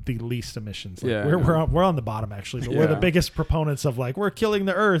almost the least emissions. Like we're on the bottom actually, but we're the biggest proponents of like we're killing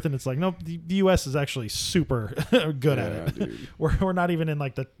the earth, and it's like no, the U.S. is actually super good at it. We're not even in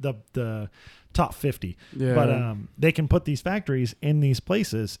like the top 50. Yeah. But they can put these factories in these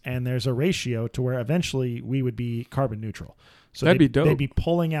places, and there's a ratio to where eventually we would be carbon neutral. So that'd be dope. They'd be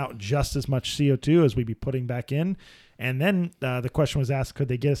pulling out just as much CO2 as we'd be putting back in. And then the question was asked, could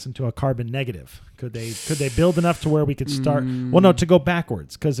they get us into a carbon negative? Could they build enough to where we could start? Well, no, to go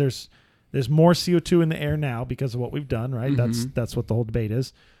backwards, because there's more CO2 in the air now because of what we've done, right? Mm-hmm. That's what the whole debate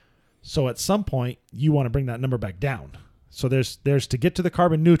is. So at some point, you want to bring that number back down. So there's to get to the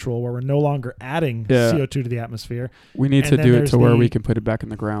carbon neutral where we're no longer adding CO2 to the atmosphere. We need to do it to where we can put it back in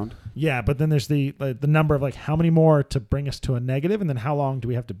the ground. Yeah, but then there's the number of like how many more to bring us to a negative, and then how long do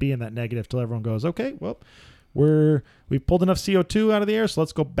we have to be in that negative till everyone goes, okay, well, we've pulled enough CO2 out of the air, so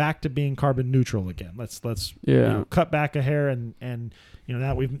let's go back to being carbon neutral again. Let's cut back a hair and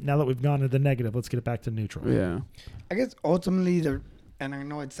now that we've gone to the negative, let's get it back to neutral. Yeah, I guess ultimately and I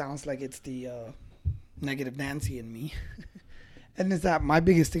know it sounds like it's the negative Nancy in me. And it's that my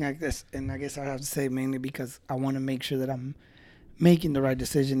biggest thing, I guess I have to say mainly because I want to make sure that I'm making the right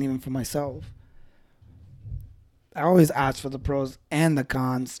decision even for myself. I always ask for the pros and the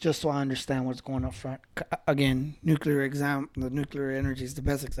cons just so I understand what's going up front. Again, the nuclear energy is the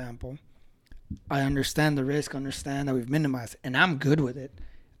best example. I understand the risk, understand that we've minimized it, and I'm good with it.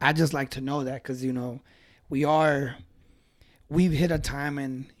 I just like to know that because, we've hit a time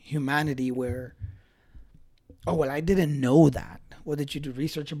in humanity where, I didn't know that. well, did you do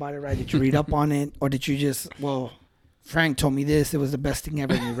research about it, right? Did you read up on it? Or did you just, well, Frank told me this, it was the best thing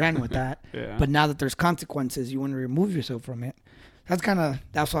ever, and you ran with that. Yeah. But now that there's consequences, you want to remove yourself from it. That's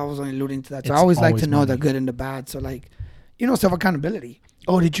why I was only alluding to that. So It's I always like always to know money. the good and the bad. So like, self-accountability.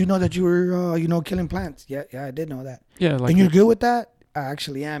 Oh, did you know that you were, killing plants? Yeah, I did know that. Yeah, like and you're good with that? I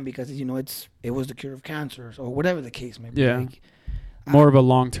actually am, because, it was the cure of cancers or whatever the case may be. Yeah. Like, more of a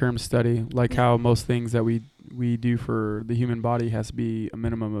long-term study, like how most things that we do for the human body has to be a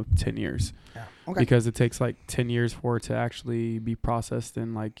minimum of 10 years. Yeah. Okay. Because it takes like 10 years for it to actually be processed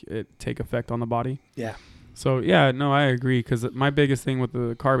and like it take effect on the body. Yeah. So yeah, no, I agree, because my biggest thing with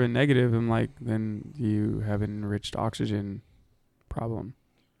the carbon negative, I'm like, then you have an enriched oxygen problem.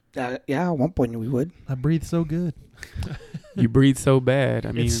 Yeah, at one point we would. I breathe so good. You breathe so bad.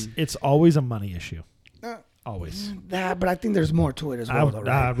 I mean, It's always a money issue. Uh, Always. Yeah, but I think there's more to it as well, though,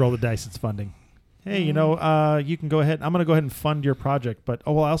 right? Roll the dice. It's funding. Hey, you can go ahead. I'm going to go ahead and fund your project, but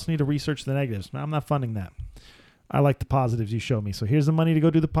I also need to research the negatives. No, I'm not funding that. I like the positives you show me. So here's the money to go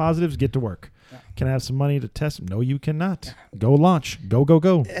do the positives. Get to work. Yeah. Can I have some money to test them? No, you cannot. Yeah. Go launch.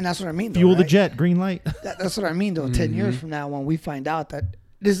 Go. And that's what I mean, though, Fuel right? the jet. Green light. That's what I mean, though. 10 years from now, when we find out that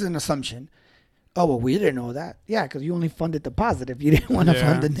this is an assumption. Oh, well, we didn't know that. Yeah, because you only funded the positive. You didn't want to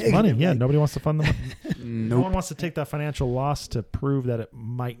fund the negative. Money. Yeah, nobody wants to fund the money. Nope. No one wants to take that financial loss to prove that it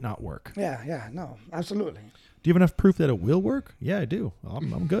might not work. Yeah, no, absolutely. Do you have enough proof that it will work? Yeah, I do.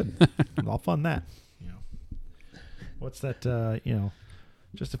 I'm good. I'll fund that. What's that?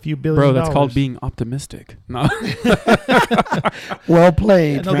 Just a few $billion. Bro, that's called being optimistic. No. Well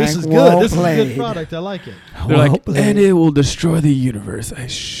played. Yeah, no, Frank. this is good. Well This played. is a good product. I like it. They're Well like, played. and it will destroy the universe.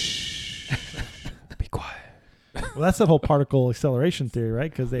 Shh. Be quiet. Well, that's that whole particle acceleration theory,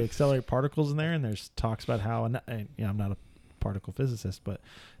 right? Because they accelerate particles in there, and there's talks about how. And I'm not a particle physicist, but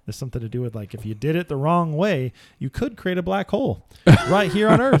there's something to do with, like, if you did it the wrong way, you could create a black hole right here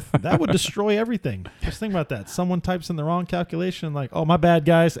on Earth. That would destroy everything. Just think about that. Someone types in the wrong calculation, like, oh, my bad,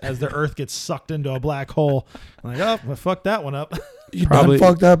 guys, as the Earth gets sucked into a black hole. I'm like, oh, well, fuck that one up. You Probably- done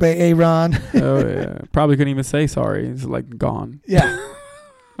fucked up, Ron. Oh yeah. Probably couldn't even say sorry. It's like gone. Yeah,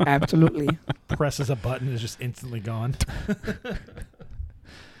 absolutely. Presses a button, is just instantly gone.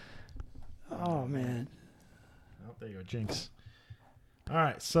 Oh, man. Oh, there you go, jinx. All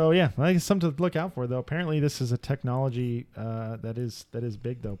right, so yeah, I think it's something to look out for, though. Apparently, this is a technology that is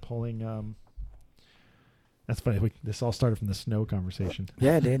big, though. Pulling. That's funny. This all started from the snow conversation.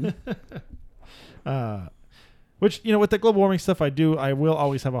 Yeah, it did. Which, with the global warming stuff, I will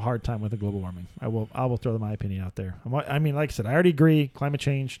always have a hard time with the global warming. I will throw my opinion out there. I mean, like I said, I already agree. Climate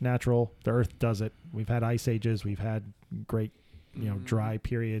change, natural. The Earth does it. We've had ice ages. We've had great, dry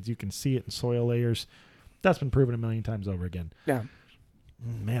periods. You can see it in soil layers. That's been proven a million times over again. Yeah.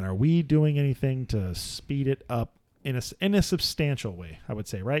 Man, are we doing anything to speed it up in a substantial way, I would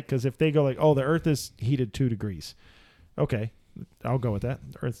say, right? Because if they go like, oh, the Earth is heated 2 degrees. Okay, I'll go with that.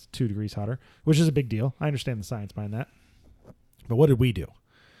 The Earth's 2 degrees hotter, which is a big deal. I understand the science behind that. But what did we do?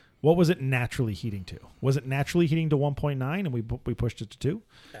 What was it naturally heating to? Was it naturally heating to 1.9 and we pushed it to 2?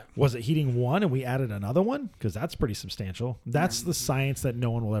 Yeah. Was it heating 1 and we added another one? Because that's pretty substantial. That's the science that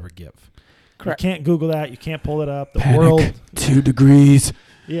no one will ever give. Correct. You can't Google that. You can't pull it up. The Panic. World 2 degrees.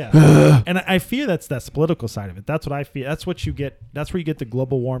 Yeah. And I fear that's the political side of it. That's what I fear. That's what you get. That's where you get the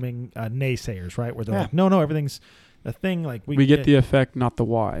global warming naysayers, right? Where they're like, no, everything's a thing. Like we get the effect, not the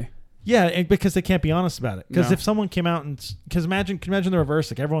why. Yeah, and because they can't be honest about it. Because if someone came out and imagine the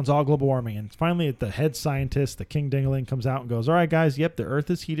reverse, like everyone's all global warming, and finally the head scientist, the king dingaling, comes out and goes, "All right, guys, yep, the Earth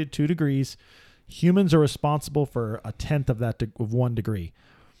is heated 2 degrees. Humans are responsible for 1/10 of that of 1 degree.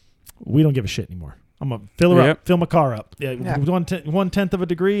 We don't give a shit anymore. I'm gonna fill her up, fill my car up. Yeah, 1/10 of a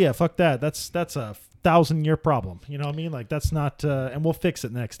degree. Yeah, fuck that. That's a 1,000-year problem. You know what I mean? Like that's not, and we'll fix it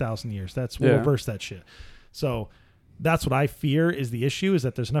in the next 1,000 years. We'll reverse that shit. So that's what I fear is the issue, is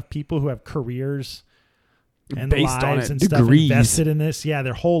that there's enough people who have careers and based lives and stuff invested in this. Yeah,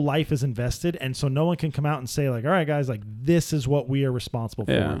 their whole life is invested, and so no one can come out and say like, all right, guys, like this is what we are responsible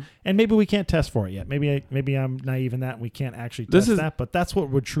for. And maybe we can't test for it yet. Maybe I'm naive in that and we can't actually test that, but that's what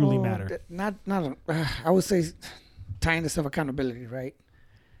would truly matter. I would say tying this of accountability, right?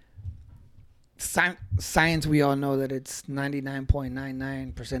 Science, we all know that it's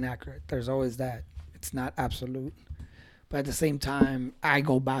 99.99% accurate. There's always that. It's not absolute. But at the same time, I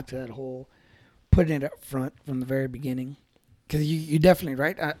go back to that whole putting it up front from the very beginning. Because you definitely,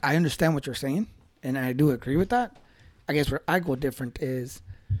 right? I understand what you're saying, and I do agree with that. I guess where I go different is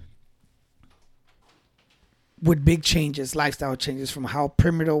with big changes, lifestyle changes, from how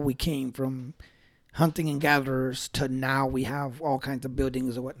primitive we came from hunting and gatherers to now we have all kinds of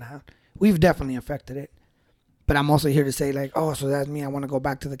buildings and whatnot. We've definitely affected it. But I'm also here to say, like, oh, so that means I want to go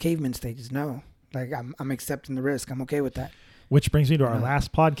back to the caveman stages. No. Like, I'm accepting the risk. I'm okay with that. Which brings me to our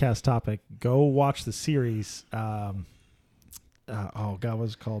last podcast topic. Go watch the series. Oh, God,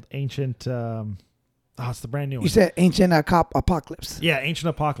 what's it called? Ancient... it's the brand new one. You said Ancient Apocalypse. Yeah, Ancient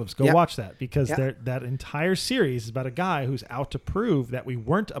Apocalypse. Go watch that because that entire series is about a guy who's out to prove that we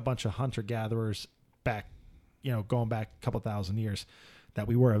weren't a bunch of hunter-gatherers back, going back a couple thousand years, that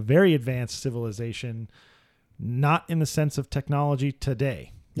we were a very advanced civilization, not in the sense of technology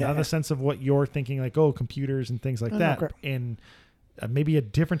today, not in the sense of what you're thinking, like, computers and things like that, and maybe a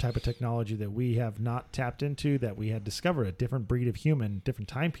different type of technology that we have not tapped into, that we had discovered, a different breed of human, different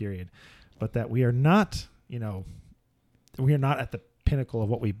time period, but that we are not, we are not at the pinnacle of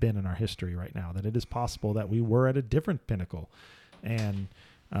what we've been in our history right now, that it is possible that we were at a different pinnacle. And,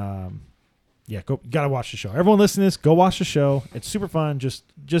 you got to watch the show. Everyone listening to this, go watch the show. It's super fun. Just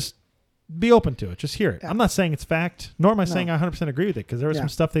be open to it. Just hear it. Yeah. I'm not saying it's fact, nor am I saying I 100% agree with it, because there was some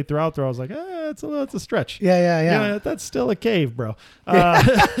stuff they threw out there. I was like, it's a stretch. Yeah. That's still a cave, bro.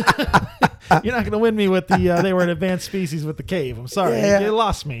 You're not going to win me with the they were an advanced species with the cave. I'm sorry. You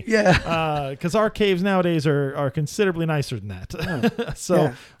lost me. Yeah. Because our caves nowadays are considerably nicer than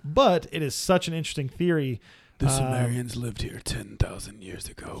that. But it is such an interesting theory. The Sumerians lived here 10,000 years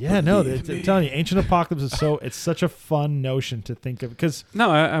ago. Yeah, no, I'm telling you, Ancient Apocalypse is it's such a fun notion to think of. Because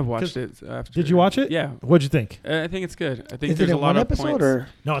I watched it. After. Did you watch it? Yeah. What'd you think? I think it's good. I think is there's it a lot one of episode points. Or?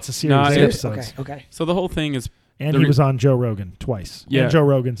 No, it's a series of episodes. Okay. So the whole thing is, and he was on Joe Rogan twice. Yeah. And Joe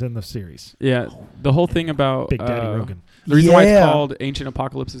Rogan's in the series. Yeah. The whole thing about Big Daddy Rogan. The reason why it's called Ancient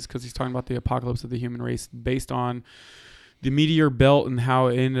Apocalypse is because he's talking about the apocalypse of the human race based on the meteor belt and how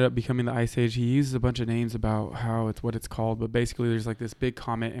it ended up becoming the Ice Age. He uses a bunch of names about how it's what it's called, but basically there's like this big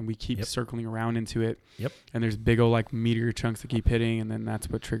comet and we keep circling around into it. Yep. And there's big old like meteor chunks that keep hitting, and then that's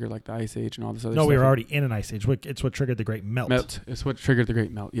what triggered like the Ice Age and all this other stuff. No, we were already in an Ice Age. It's what triggered the Great Melt. It's what triggered the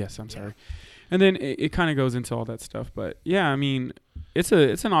Great Melt. Yes, I'm sorry. And then it kind of goes into all that stuff. But yeah, I mean, it's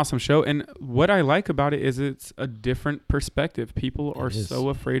an awesome show. And what I like about it is it's a different perspective. People are so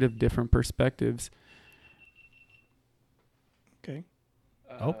afraid of different perspectives. Okay.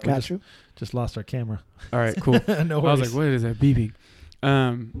 Got you. Just lost our camera. All right, cool. No worries. I was like, what is that beeping?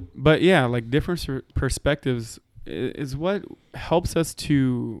 But yeah, like different perspectives is what helps us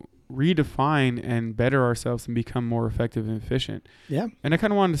to redefine and better ourselves and become more effective and efficient. Yeah. And I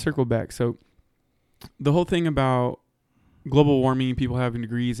kind of wanted to circle back. So the whole thing about global warming, people having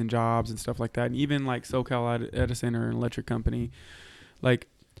degrees and jobs and stuff like that, and even like SoCal Edison or an electric company, like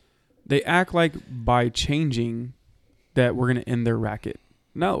they act like by changing that we're going to end their racket.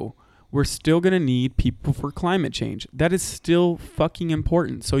 No, we're still going to need people for climate change. That is still fucking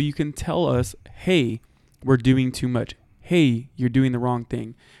important. So you can tell us, hey, we're doing too much. Hey, you're doing the wrong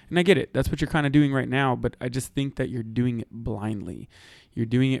thing. And I get it. That's what you're kind of doing right now. But I just think that you're doing it blindly. You're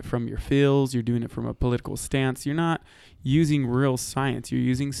doing it from your feels. You're doing it from a political stance. You're not using real science. You're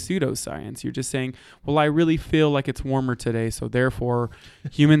using pseudoscience. You're just saying, well, I really feel like it's warmer today, so therefore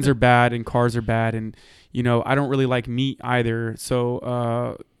humans are bad and cars are bad, and I don't really like meat either,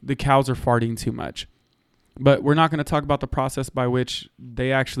 so the cows are farting too much. But we're not going to talk about the process by which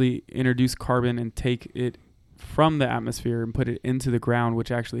they actually introduce carbon and take it from the atmosphere and put it into the ground,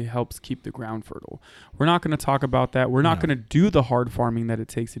 which actually helps keep the ground fertile. We're not going to talk about that. We're not going to do the hard farming that it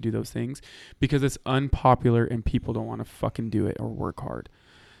takes to do those things because it's unpopular and people don't want to fucking do it or work hard.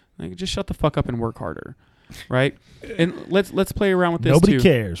 Like, just shut the fuck up and work harder, right? And let's play around with this. Nobody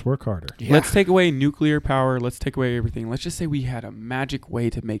cares. Work harder. Yeah. Let's take away nuclear power. Let's take away everything. Let's just say we had a magic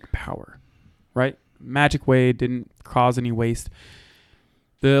way to make power, right? Magic way, didn't cause any waste.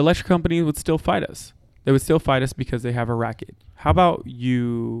 The electric company would still fight us. They would still fight us because they have a racket. How about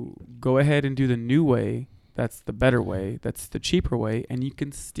you go ahead and do the new way? That's the better way. That's the cheaper way. And you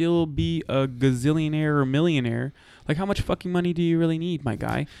can still be a gazillionaire or millionaire. Like, how much fucking money do you really need, my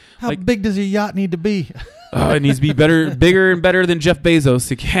guy? How big does your yacht need to be? It needs to be bigger and better than Jeff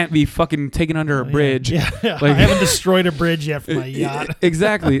Bezos. It can't be fucking taken under a bridge. Yeah. Like, I haven't destroyed a bridge yet for my yacht.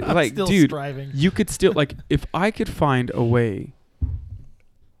 Exactly. I'm like, still dude, striving. You could still, like, if I could find a way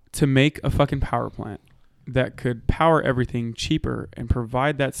to make a fucking power plant that could power everything cheaper and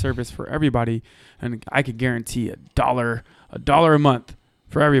provide that service for everybody, and I could guarantee $1 a month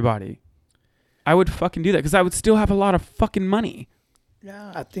for everybody, I would fucking do that because I would still have a lot of fucking money.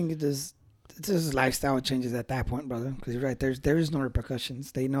 Yeah, I think it's just lifestyle changes at that point, brother. Because you're right, there is no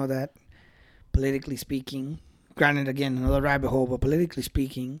repercussions. They know that politically speaking, granted, again, another rabbit hole, but politically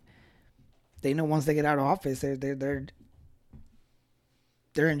speaking, they know once they get out of office,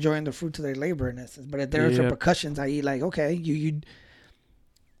 they're enjoying the fruits of their labor in essence. But if there's repercussions, i.e., like, okay,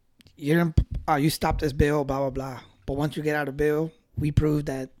 you're oh, you stop this bill, blah, blah, blah. But once you get out of bill, we prove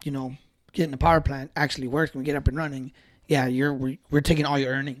that, getting the power plant actually works when we get up and running. Yeah, we're taking all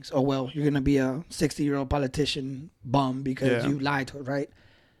your earnings. Oh, well, you're going to be a 60-year-old politician bum because you lied to it, right?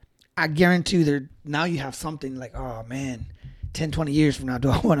 I guarantee now you have something like, oh, man, 10, 20 years from now, do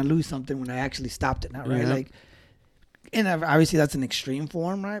I want to lose something when I actually stopped it now, right? Yeah. Like, and obviously that's an extreme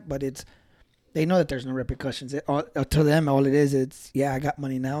form, right? But they know that there's no repercussions. To them, all it is, I got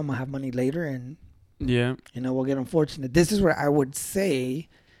money now. I'm going to have money later, and, we'll get unfortunate. This is where I would say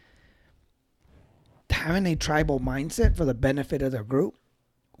having a tribal mindset for the benefit of their group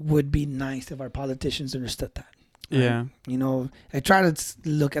would be nice if our politicians understood that. Right? Yeah. I try to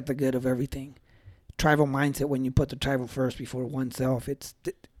look at the good of everything. Tribal mindset, when you put the tribal first before oneself, it'd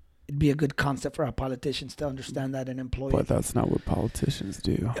be a good concept for our politicians to understand that and employ it. But that's not what politicians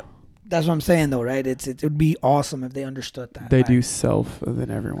do. That's what I'm saying, though, right? It would be awesome if they understood that. They do self than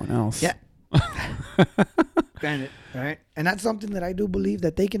everyone else. Yeah. Granted, right? And that's something that I do believe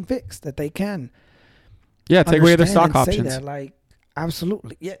that they can fix, that they can. Yeah, take away their stock options. That, like,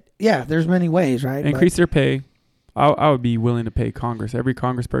 absolutely. Yeah, there's many ways, right? Increase their pay. I would be willing to pay Congress, every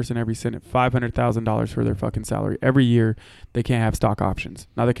congressperson, every Senate, $500,000 for their fucking salary. Every year, they can't have stock options.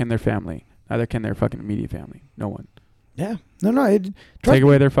 Neither can their family. Neither can their fucking immediate family. No one. Yeah. No. Take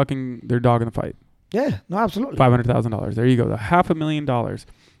away their dog in the fight. Yeah. No, absolutely. $500,000. There you go. $500,000.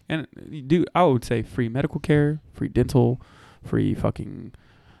 And dude, I would say free medical care, free dental, free fucking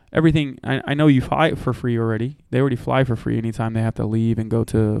everything. I know you fly for free already. They already fly for free anytime they have to leave and go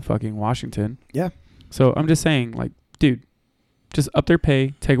to fucking Washington. Yeah. So I'm just saying, like, dude, just up their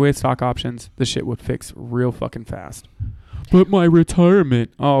pay, take away stock options. The shit would fix real fucking fast. But my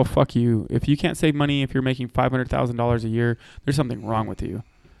retirement. Oh, fuck you. If you can't save money, if you're making $500,000 a year, there's something wrong with you.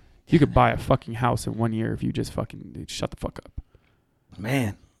 You could buy a fucking house in 1 year if you just fucking shut the fuck up.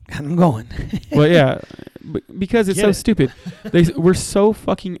 Man, I'm going. Well, yeah, because it's so stupid. We're so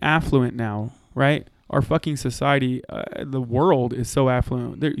fucking affluent now, right? Our fucking society, the world is so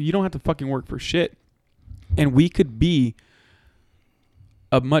affluent. You don't have to fucking work for shit. And we could be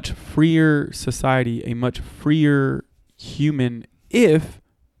a much freer society, a much freer human if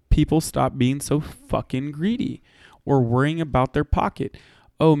people stop being so fucking greedy or worrying about their pocket.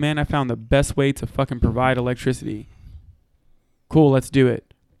 Oh man, I found the best way to fucking provide electricity. Cool, let's do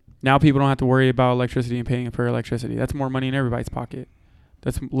it. Now people don't have to worry about electricity and paying for electricity. That's more money in everybody's pocket.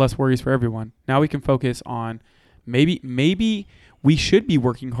 That's less worries for everyone. Now we can focus on maybe we should be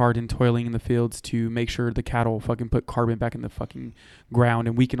working hard and toiling in the fields to make sure the cattle fucking put carbon back in the fucking ground,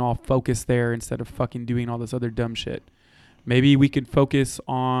 and we can all focus there instead of fucking doing all this other dumb shit. Maybe we could focus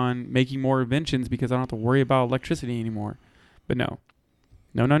on making more inventions because I don't have to worry about electricity anymore. But no.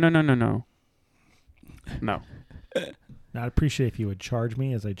 No. Now, I'd appreciate if you would charge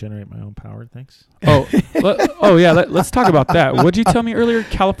me as I generate my own power. Thanks. Let's talk about that. What'd you tell me earlier?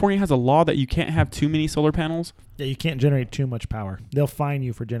 California has a law that you can't have too many solar panels. Yeah, you can't generate too much power. They'll fine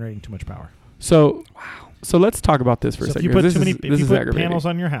you for generating too much power. So let's talk about this for a second. If you put panels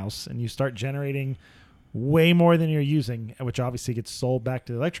on your house and you start generating way more than you're using, which obviously gets sold back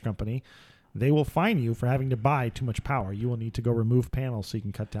to the electric company, they will fine you for having to buy too much power. You will need to go remove panels so you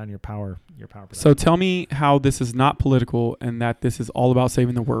can cut down your power production. So tell me how this is not political and that this is all about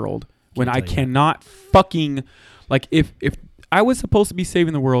saving the world when I cannot fucking, like, if I was supposed to be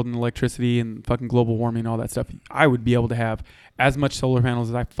saving the world in electricity and fucking global warming and all that stuff, I would be able to have as much solar panels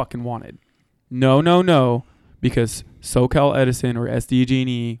as I fucking wanted. No, because SoCal Edison or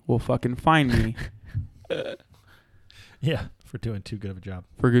SDG&E will fucking fine me. Yeah. For doing too good of a job.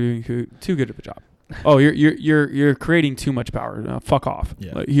 Oh, you're creating too much power. Fuck off.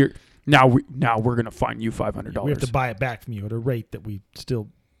 Yeah. Now we're gonna fine you $500. We have to buy it back from you at a rate that we still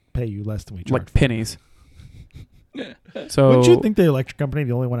pay you less than we charge. Like pennies. So wouldn't you think the electric company,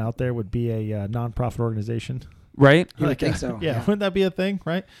 the only one out there, would be a non-profit organization? Right? I think so. Yeah. Wouldn't that be a thing?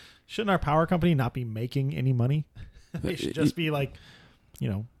 Right? Shouldn't our power company not be making any money? They should just be like,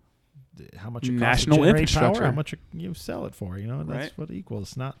 how much it costs national to generate infrastructure, power, how much you sell it for, that's right. what it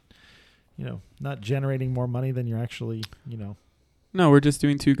equals. Not, not generating more money than you're actually, No, we're just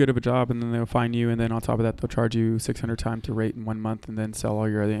doing too good of a job, and then they'll fine you, and then on top of that, they'll charge you 600 times the rate in 1 month, and then sell all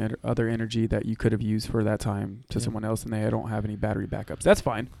your other energy that you could have used for that time to someone else, and they don't have any battery backups. That's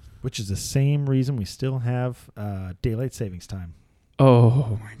fine. Which is the same reason we still have daylight savings time.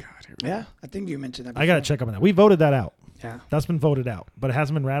 Oh my God. Yeah, I think you mentioned that before. I got to check up on that. We voted that out. Yeah. That's been voted out, but it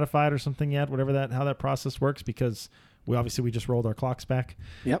hasn't been ratified or something yet, how that process works, because we just rolled our clocks back.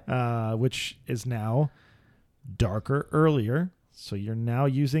 Yep. Which is now darker earlier. So you're now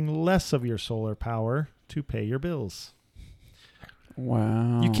using less of your solar power to pay your bills.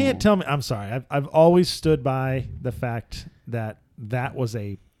 Wow. You can't tell me. I'm sorry. I've always stood by the fact that was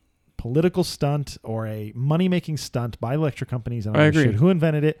a political stunt or a money-making stunt by electric companies. I agree. Who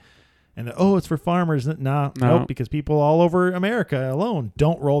invented it? And it's for farmers. Nope, because people all over America alone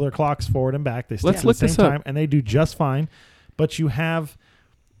don't roll their clocks forward and back. They stay at the same time, and they do just fine. But you have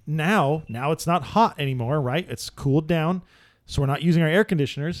now it's not hot anymore, right? It's cooled down, so we're not using our air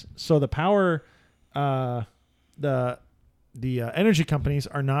conditioners. So the power, the energy companies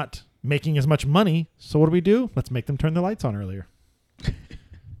are not making as much money. So what do? Let's make them turn the lights on earlier.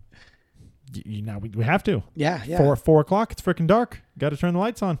 Now we have to. Yeah. 4 o'clock. It's freaking dark. Got to turn the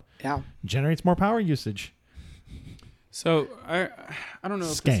lights on. Yeah. Generates more power usage. So I don't know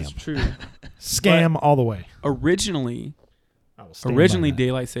if this is true. Scam all the way. Originally,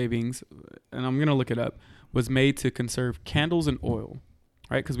 daylight savings, and I'm gonna look it up, was made to conserve candles and oil,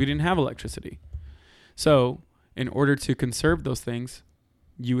 right? Because we didn't have electricity. So in order to conserve those things,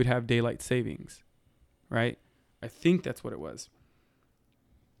 you would have daylight savings, right? I think that's what it was.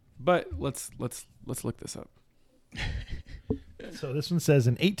 But let's look this up. So this one says,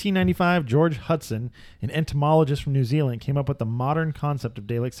 in 1895, George Hudson, an entomologist from New Zealand, came up with the modern concept of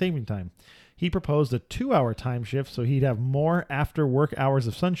daylight saving time. He proposed a 2-hour time shift so he'd have more after-work hours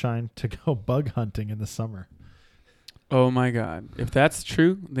of sunshine to go bug hunting in the summer. Oh, my God. If that's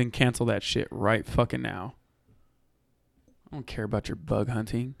true, then cancel that shit right fucking now. I don't care about your bug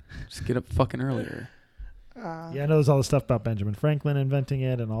hunting. Just get up fucking earlier. I know there's all this stuff about Benjamin Franklin inventing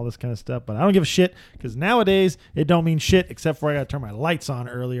it and all this kind of stuff, but I don't give a shit because nowadays it don't mean shit except for I got to turn my lights on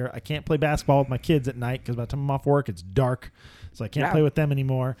earlier. I can't play basketball with my kids at night because by the time I'm off work, it's dark, so I can't play with them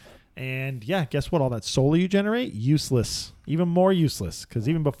anymore. And guess what? All that solar you generate, useless, even more useless, because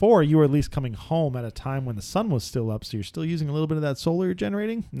even before you were at least coming home at a time when the sun was still up, so you're still using a little bit of that solar you're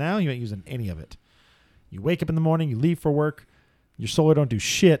generating. Now you ain't using any of it. You wake up in the morning, you leave for work, your solar don't do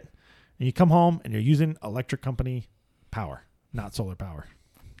shit. And you come home and you're using electric company power, not solar power.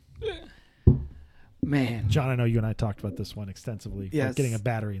 Man. John, I know you and I talked about this one extensively. Yes. Like getting a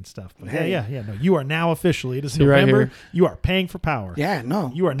battery and stuff. But hey. Yeah. No, you are now officially, it is November, right, you are paying for power. Yeah,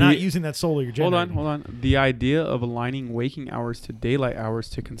 no. You are not using that solar you're generating. Hold on. The idea of aligning waking hours to daylight hours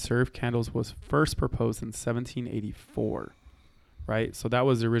to conserve candles was first proposed in 1784, right? So that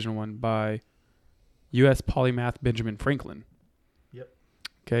was the original one by U.S. polymath Benjamin Franklin.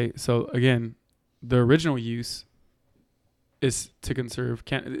 Okay, so again, the original use is to conserve.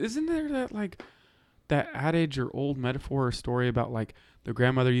 Isn't there that adage or old metaphor or story about like the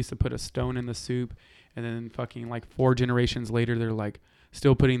grandmother used to put a stone in the soup, and then fucking like 4 generations later they're like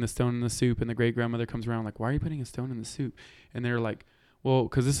still putting the stone in the soup, and the great grandmother comes around like, why are you putting a stone in the soup? And they're like, well,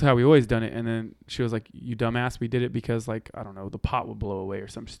 because this is how we always done it. And then she was like, you dumbass, we did it because like I don't know, the pot would blow away or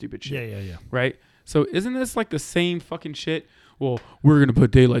some stupid shit. Yeah. Right. So isn't this like the same fucking shit? Well, we're going to put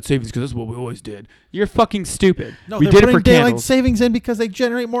daylight savings because that's what we always did. You're fucking stupid. No, we they're did putting it for daylight candles. savings in because they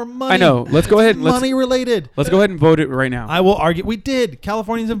generate more money. I know. Let's go ahead. Money related. Let's go ahead and vote it right now. I will argue. We did.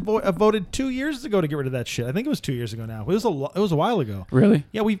 Californians voted 2 years ago to get rid of that shit. I think it was 2 years ago now. It was a while ago. Really?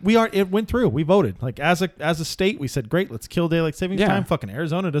 Yeah, it went through. We voted. Like as a state, we said, great, let's kill daylight savings time. Fucking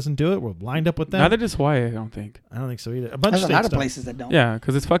Arizona doesn't do it. We're lined up with them. Neither does Hawaii, I don't think. I don't think so either. A bunch There's of a lot states of places that don't. Yeah,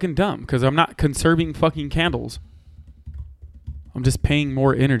 because it's fucking dumb. Because I'm not conserving fucking candles. I'm just paying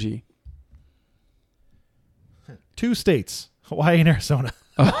more energy. 2 states, Hawaii and Arizona.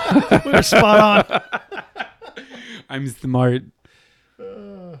 We were spot on. I'm smart.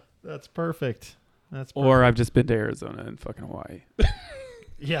 That's perfect. Or I've just been to Arizona and fucking Hawaii.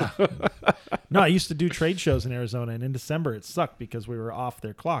 Yeah. No, I used to do trade shows in Arizona, and in December it sucked because we were off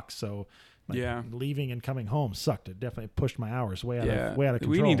their clocks. So leaving and coming home sucked. It definitely pushed my hours way out of control.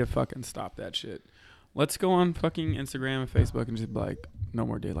 We need to fucking stop that shit. Let's go on fucking Instagram and Facebook and just be like, no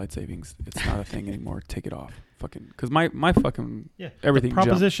more daylight savings. It's not a thing anymore. Take it off. Fucking, because my fucking everything. The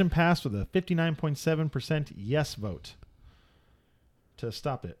proposition passed with a 59.7% yes vote to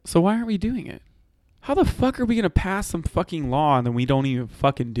stop it. So why aren't we doing it? How the fuck are we gonna pass some fucking law and then we don't even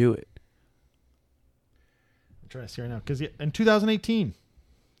fucking do it? I'm trying to see right now because in 2018,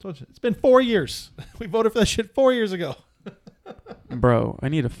 it's been 4 years. We voted for that shit 4 years ago. Bro, I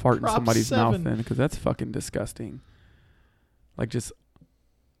need to fart in somebody's 7. mouth then because that's fucking disgusting. Like just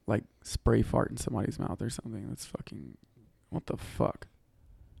like spray fart in somebody's mouth or something. That's fucking, what the fuck?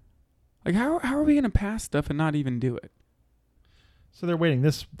 Like how are we gonna pass stuff and not even do it? So they're waiting.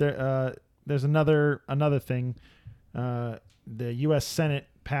 There's another thing. The U.S. Senate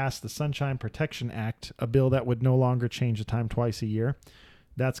passed the Sunshine Protection Act, a bill that would no longer change the time twice a year.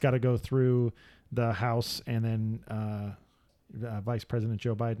 That's got to go through the House and then Vice President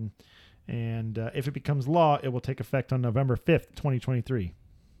Joe Biden. And if it becomes law, it will take effect on November 5th, 2023.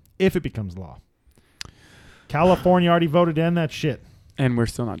 If it becomes law. California already voted in that shit. And we're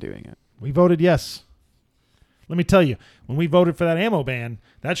still not doing it. We voted yes. Let me tell you, when we voted for that ammo ban,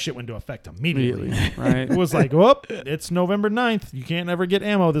 that shit went into effect immediately. Right? It was like, whoop, it's November 9th. You can't ever get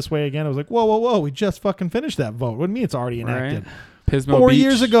ammo this way again. It was like, whoa. We just fucking finished that vote. What do you mean it's already enacted? Right. Pismo 4 Beach,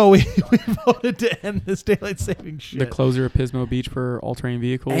 years ago, we voted to end this daylight savings shit. the closure of Pismo Beach for all-terrain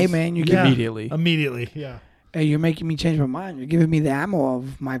vehicles. Hey, man, you Yeah. immediately. Yeah. Hey, you're making me change my mind. You're giving me the ammo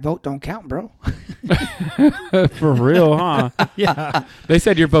of my vote don't count, bro. For real, huh? Yeah. They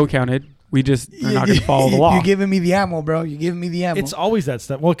said your vote counted. We just are not going to follow the law. You're giving me the ammo, bro. You're giving me the ammo. It's always that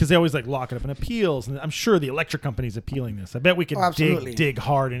stuff. Well, because they always like lock it up in appeals, and I'm sure the electric company's appealing this. I bet we could dig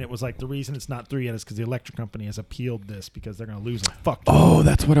hard, and it was like the reason it's not 3 yet is because the electric company has appealed this because they're going to lose a fuck. Oh,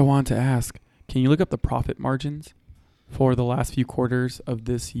 that's what I wanted to ask. Can you look up the profit margins for the last few quarters of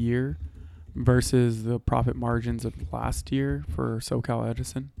this year versus the profit margins of last year for SoCal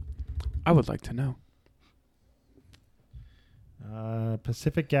Edison? I would like to know.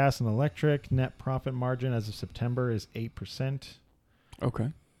 Pacific Gas and Electric net profit margin as of September is 8%.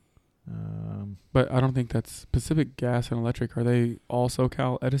 Okay. But I don't think that's Pacific Gas and Electric. Are they all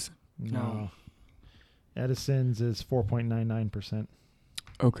SoCal Edison? No. Edison's is 4.99%.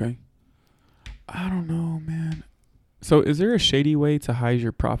 Okay. I don't know, man. So is there a shady way to hide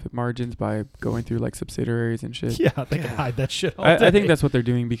your profit margins by going through like subsidiaries and shit? Yeah, they can hide that shit all day. I think that's what they're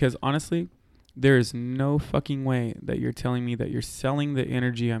doing because honestly, there is no fucking way that you're telling me that you're selling the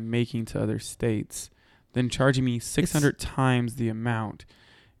energy I'm making to other states, then charging me 600 times the amount.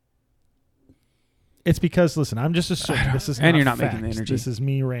 It's because, listen, I'm just assuming this is and not you're not facts. making the energy. This is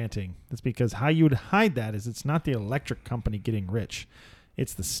me ranting. It's because how you would hide that is it's not the electric company getting rich.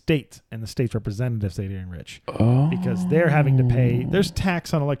 It's the state and the state's representatives that are getting rich. Oh. Because they're having to pay. There's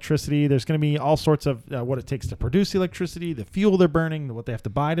tax on electricity. There's going to be all sorts of what it takes to produce electricity, the fuel they're burning, what they have to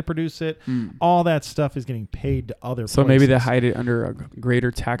buy to produce it. All that stuff is getting paid to other places. So maybe they hide it under a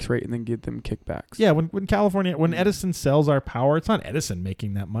greater tax rate and then give them kickbacks. Yeah, when Edison sells our power, it's not Edison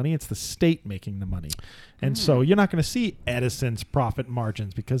making that money. It's the state making the money. And so you're not going to see Edison's profit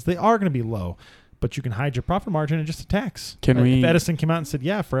margins because they are going to be low. But you can hide your profit margin in just a tax. If Edison came out and said,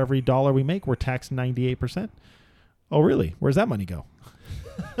 yeah, for every dollar we make, we're taxed 98%. Oh, really? Where's that money go?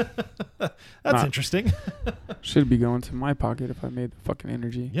 That's interesting. Should be going to my pocket if I made the fucking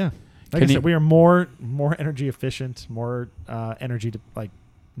energy. Yeah. Like I said, we are more energy efficient, more energy,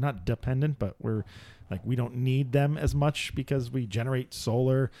 not dependent, but we don't need them as much because we generate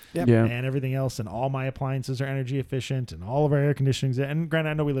solar and everything else. And all my appliances are energy efficient and all of our air conditionings. And granted,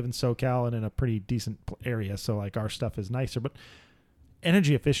 I know we live in SoCal and in a pretty decent area. So like our stuff is nicer, but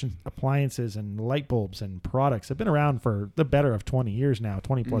energy efficient appliances and light bulbs and products have been around for the better of 20 years now,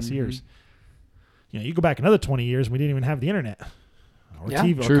 20 plus years. You go back another 20 years and we didn't even have the internet or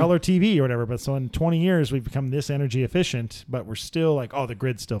TV or color TV or whatever. But so in 20 years, we've become this energy efficient, but we're still like, oh, the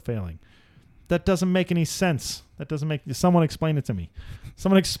grid's still failing. That doesn't make any sense. Someone explain it to me.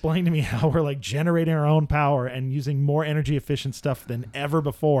 Someone explain to me how we're like generating our own power and using more energy efficient stuff than ever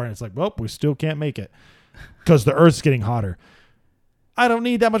before. And it's like, well, we still can't make it because the Earth's getting hotter. I don't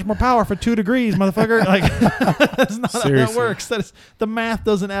need that much more power for 2 degrees, motherfucker. Like, that's not how that works. The math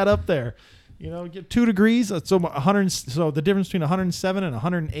doesn't add up there. Get 2 degrees. So the difference between 107 and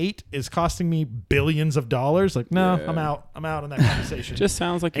 108 is costing me billions of dollars. Like, no, I'm out. I'm out on that conversation. Just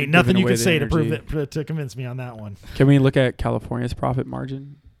sounds like ain't nothing you can say to prove it to convince me on that one. Can we look at California's profit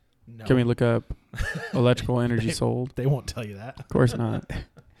margin? No. Can we look up electrical energy sold? They won't tell you that. Of course not.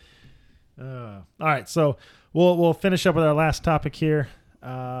 All right, so we'll finish up with our last topic here.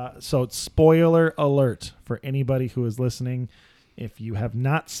 So spoiler alert for anybody who is listening. If you have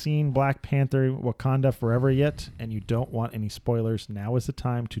not seen Black Panther Wakanda Forever yet and you don't want any spoilers, now is the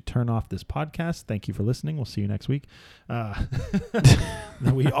time to turn off this podcast. Thank you for listening. We'll see you next week.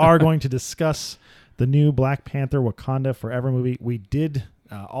 We are going to discuss the new Black Panther Wakanda Forever movie. We did,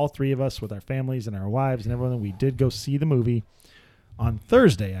 all 3 of us with our families and our wives and everyone, we did go see the movie on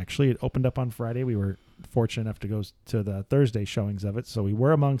Thursday, actually. It opened up on Friday. We were fortunate enough to go to the Thursday showings of it, so we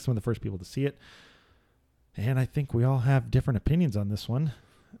were among some of the first people to see it. And I think we all have different opinions on this one.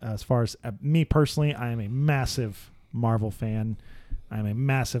 As far as me personally, I am a massive Marvel fan. I'm a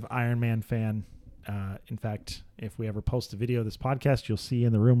massive Iron Man fan. In fact, if we ever post a video of this podcast, you'll see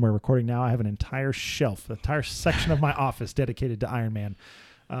in the room we're recording now, I have an entire shelf, an entire section of my office dedicated to Iron Man.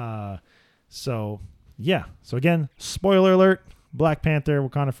 So again, spoiler alert, Black Panther,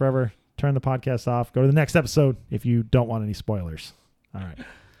 Wakanda Forever. Turn the podcast off. Go to the next episode if you don't want any spoilers. All right.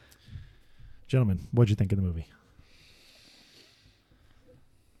 Gentlemen, what'd you think of the movie?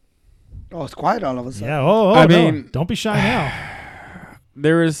 Oh, it's quiet all of a sudden. Yeah. I mean, don't be shy now.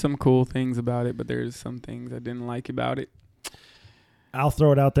 There is some cool things about it, but there's some things I didn't like about it. I'll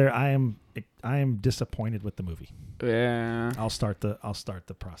throw it out there. I am disappointed with the movie. Yeah. I'll start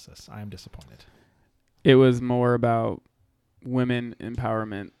the process. I am disappointed. It was more about women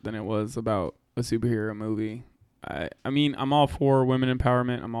empowerment than it was about a superhero movie. I mean, I'm all for women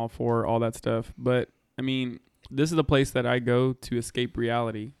empowerment. I'm all for all that stuff. But, I mean, this is the place that I go to escape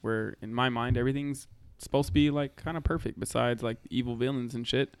reality, where in my mind everything's supposed to be like kind of perfect besides like evil villains and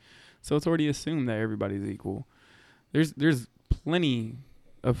shit. So it's already assumed that everybody's equal. There's plenty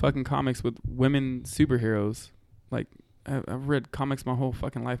of fucking comics with women superheroes. Like, I've read comics my whole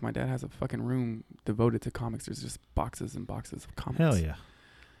fucking life. My dad has a fucking room devoted to comics. There's just boxes and boxes of comics. Hell yeah.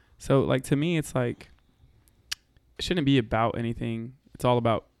 So, like, to me, it's like, it shouldn't be about anything. It's all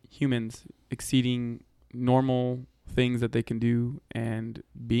about humans exceeding normal things that they can do and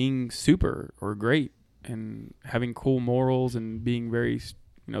being super or great and having cool morals and being very,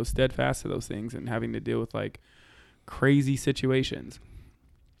 steadfast to those things and having to deal with, like, crazy situations.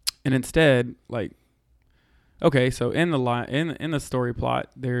 And instead, like, okay, so in the story plot,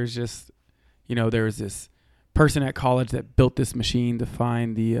 there's just, there was this person at college that built this machine to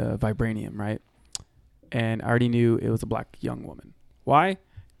find the vibranium, right? And I already knew it was a black young woman. Why?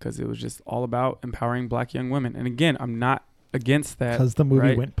 Because it was just all about empowering black young women. And again, I'm not against that. Because the movie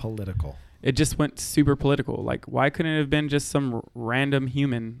right? went political. It just went super political. Like, why couldn't it have been just some random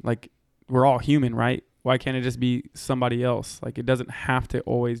human? Like, we're all human, right? Why can't it just be somebody else? Like, it doesn't have to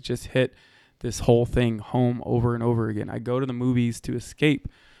always just hit this whole thing home over and over again. I go to the movies to escape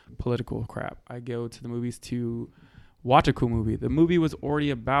political crap. I go to the movies to watch a cool movie. The movie was already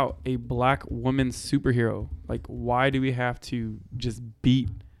about a black woman superhero. Like, why do we have to just beat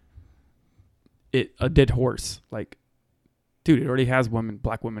a dead horse? Like, dude, it already has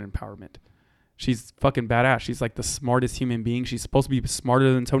black women empowerment. She's fucking badass. She's like the smartest human being. She's supposed to be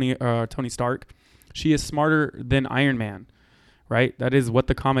smarter than Tony Stark. She is smarter than Iron Man, right? That is what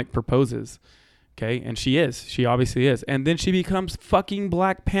the comic proposes. Okay, and she is. She obviously is. And then she becomes fucking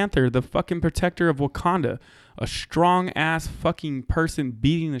Black Panther, the fucking protector of Wakanda. A strong-ass fucking person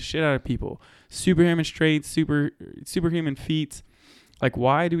beating the shit out of people. Superhuman traits, superhuman feats. Like,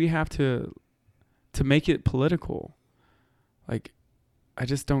 why do we have to make it political? Like, I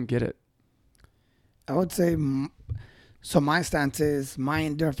just don't get it. I would say, so my stance is, my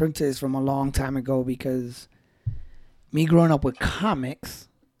indifference is from a long time ago, because me growing up with comics,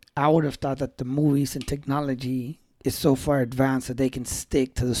 I would have thought that the movies and technology is so far advanced that they can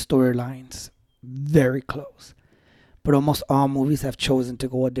stick to the storylines very close. But almost all movies have chosen to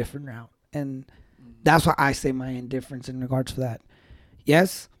go a different route. And that's why I say my indifference in regards to that.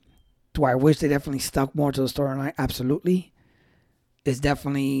 Yes, do I wish they definitely stuck more to the storyline? Absolutely. It's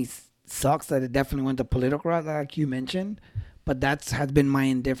definitely sucks that it definitely went the political route, like you mentioned. But that's has been my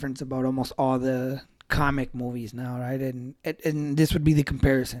indifference about almost all the comic movies now, right? And this would be the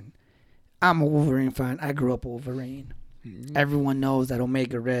comparison. I'm a Wolverine fan. I grew up Wolverine. Mm-hmm. Everyone knows that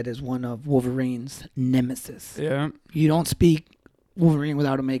Omega Red is one of Wolverine's nemesis. Yeah. You don't speak Wolverine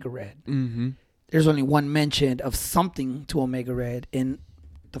without Omega Red. Mm-hmm. There's only one mention of something to Omega Red in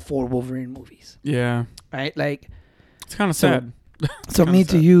the 4 Wolverine movies. Yeah. Right? Like, it's kind of sad. So me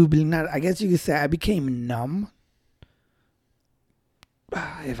to you, I guess you could say I became numb.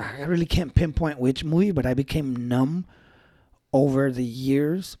 If I really can't pinpoint which movie, but I became numb over the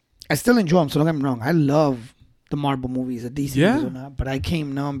years. I still enjoy them, so don't get me wrong. I love the Marvel movies, the DC movies or not, but I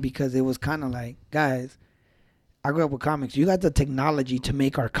came numb because it was kind of like, guys, I grew up with comics. You got the technology to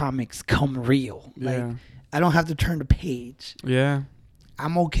make our comics come real. Yeah. Like, I don't have to turn the page. Yeah.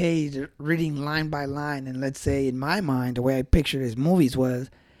 I'm okay reading line by line, and let's say in my mind, the way I pictured his movies was,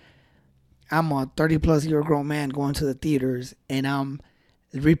 I'm a 30-plus-year grown man going to the theaters, and I'm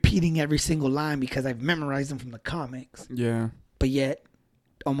repeating every single line because I've memorized them from the comics. Yeah. But yet,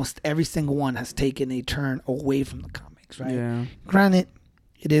 almost every single one has taken a turn away from the comics, right? Yeah. Granted,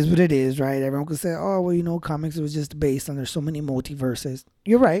 it is what it is, right? Everyone could say, oh, well, comics, it was just based on there's so many multiverses.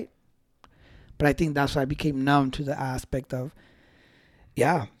 You're right. But I think that's why I became numb to the aspect of,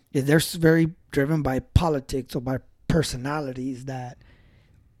 yeah, they're very driven by politics or by personalities that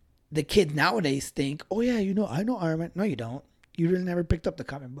the kids nowadays think, oh, yeah, I know Iron Man. No, you don't. You really never picked up the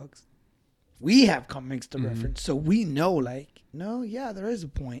comic books. We have comics to reference, so we know, like, no, yeah, there is a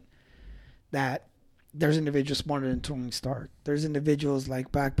point that there's individuals smarter than Tony Stark. There's individuals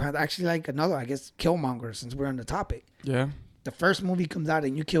like Black Panther, actually like another, I guess, Killmonger, since we're on the topic. Yeah. The first movie comes out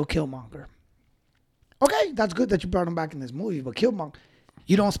and you kill Killmonger. Okay, that's good that you brought him back in this movie, but Killmonger,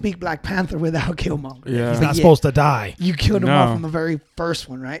 you don't speak Black Panther without Killmonger. Yeah. He's not supposed to die. You killed him off from the very first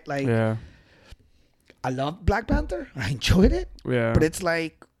one, right? Like, I love Black Panther. I enjoyed it. Yeah. But it's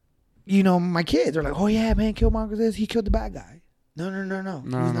like, my kids are like, oh yeah, man, Killmonger this. He killed the bad guy. No.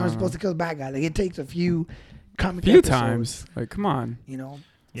 He's never supposed to kill the bad guy. Like, it takes a few comic episodes, times. Like, come on.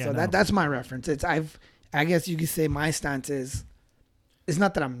 Yeah, so that's my reference. I guess you could say my stance is, it's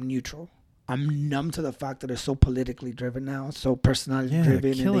not that I'm neutral. I'm numb to the fact that they're so politically driven now, so personality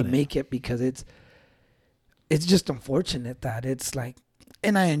driven, and they make it because it's just unfortunate that it's like,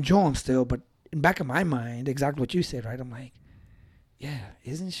 and I enjoy them still, but in the back of my mind, exactly what you said, right? I'm like, yeah,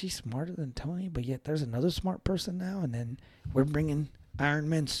 isn't she smarter than Tony? But yet there's another smart person now, and then we're bringing Iron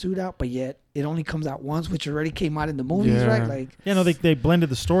Man's suit out, but yet it only comes out once, which already came out in the movies, right? Like, they blended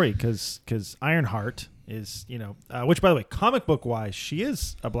the story because Ironheart is, which, by the way, comic book wise, she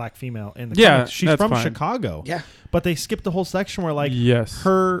is a black female in the comics. She's from Chicago. Yeah. But they skipped the whole section where, like,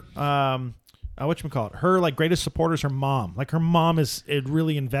 her, whatchamacallit, her, like, greatest supporter is her mom. Like, her mom is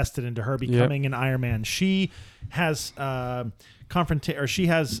really invested into her becoming an Iron Man. She has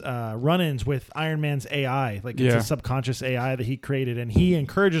run-ins with Iron Man's AI. Like, it's a subconscious AI that he created, and he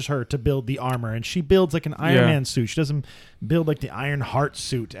encourages her to build the armor, and she builds like an Iron Man suit. She doesn't build like the Iron Heart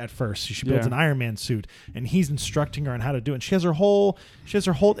suit at first. She builds an Iron Man suit, and he's instructing her on how to do it. And she has her whole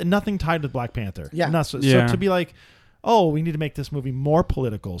and nothing tied to Black Panther. So to be like, oh, we need to make this movie more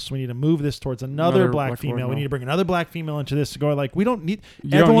political, so we need to move this towards another black female. We need to bring another black female into this to go, like, we don't need.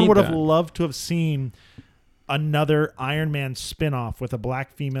 Everyone would have loved to have seen another Iron Man spinoff with a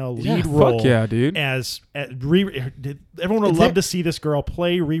black female lead role. Fuck yeah, dude. Everyone would love to see this girl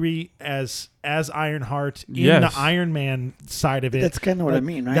play Riri as Ironheart in the Iron Man side of it. That's kind of what I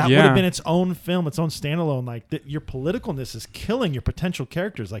mean, right? That would have been its own film, its own standalone. Like, your politicalness is killing your potential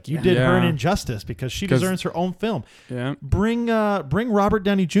characters. Like, you did her an injustice because she deserves her own film. Yeah. Bring Robert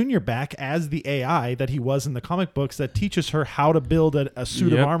Downey Jr. back as the AI that he was in the comic books that teaches her how to build a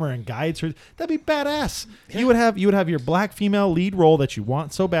suit of armor and guides her. That'd be badass. Yeah. You would have your black female lead role that you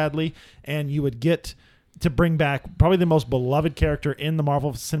want so badly, and you would get to bring back probably the most beloved character in the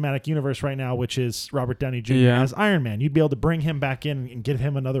Marvel Cinematic Universe right now, which is Robert Downey Jr. as Iron Man. You'd be able to bring him back in and give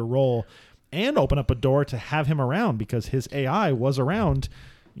him another role and open up a door to have him around, because his AI was around,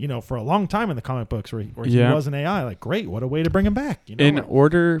 for a long time in the comic books where he was an AI. Like, great, what a way to bring him back. In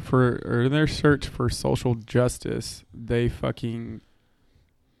their search for social justice, they fucking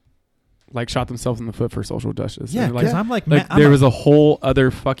shot themselves in the foot for social justice. Yeah, because there was a whole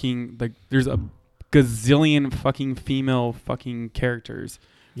other fucking, like, there's a gazillion fucking female fucking characters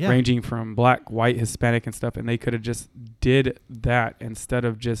ranging from black, white, Hispanic and stuff, and they could have just did that instead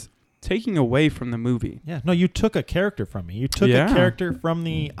of just taking away from the movie. Yeah, no, you took a character from me. You took a character from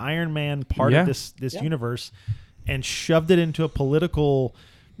the Iron Man part of this universe and shoved it into a political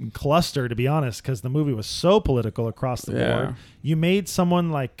cluster, to be honest, because the movie was so political across the board. You made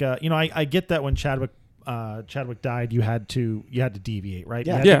someone like I get that when Chadwick died, you had to deviate, right?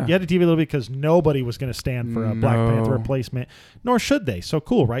 You had to deviate a little bit because nobody was going to stand for a Black Panther replacement, nor should they. So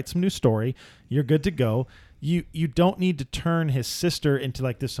cool, write some new story. You're good to go. You don't need to turn his sister into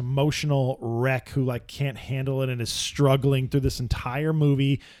like this emotional wreck who like can't handle it and is struggling through this entire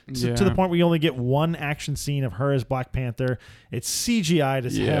movie to the point where you only get one action scene of her as Black Panther. It's CGI'd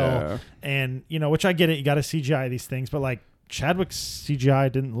as hell, and which I get it. You got to CGI these things, but like, Chadwick's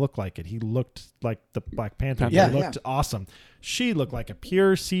CGI didn't look like it. He looked like the Black Panther. He looked awesome. She looked like a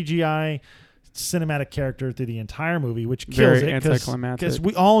pure CGI cinematic character through the entire movie, which kills Very it because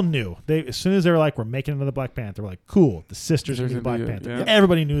we all knew. As soon as they were like, we're making another Black Panther, we're like, cool, the sisters are going to be Black Panther. Yeah.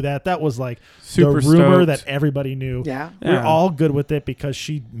 Everybody knew that. That was like super the rumor stoked. that everybody knew. Yeah. We're all good with it because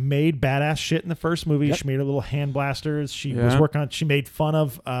she made badass shit in the first movie. She made her little hand blasters. She was working on. She made fun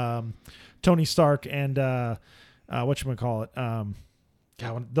of Tony Stark and whatchamacallit,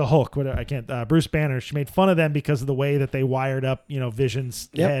 the Hulk. Bruce Banner. She made fun of them because of the way that they wired up, Vision's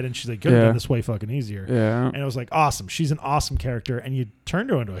head, and she's like, could have done this way fucking easier. Yeah. And it was like, awesome. She's an awesome character, and you turned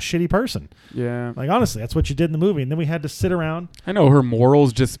her into a shitty person. Yeah. Like, honestly, that's what you did in the movie. And then we had to sit around. I know her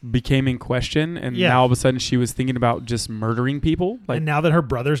morals just became in question, and now all of a sudden she was thinking about just murdering people. Like, and now that her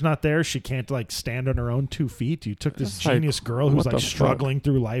brother's not there, she can't like stand on her own 2 feet. You took this genius girl who's like struggling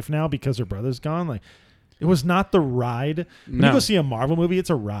through life now because her brother's gone. Like, it was not the ride. When you go see a Marvel movie,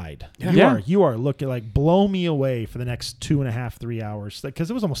 it's a ride. You are looking like, blow me away for the next 2.5, 3 hours. Because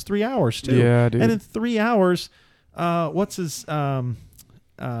it was almost 3 hours too. Yeah, dude. And in 3 hours, what's his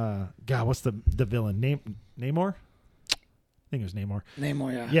what's the villain? Namor? I think it was Namor.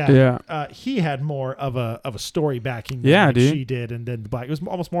 Namor, yeah. He had more of a story backing than she did, and then it was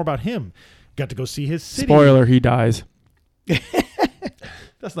almost more about him. Got to go see his city. Spoiler, he dies.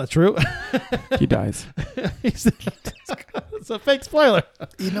 That's not true. He dies. It's a fake spoiler.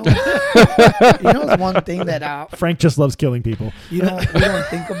 You know it's one thing that Frank just loves killing people. You know, we don't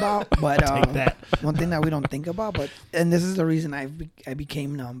think about, but Take that. One thing that we don't think about, but and this is the reason I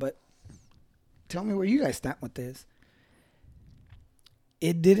became numb. But tell me where you guys stand with this.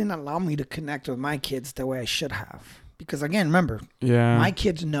 It didn't allow me to connect with my kids the way I should have, because again, remember, my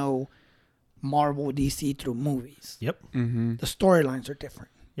kids know Marvel, DC through movies. Yep. Mm-hmm. The storylines are different.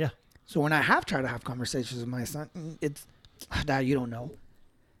 Yeah. So when I have tried to have conversations with my son, it's Dad, you don't know.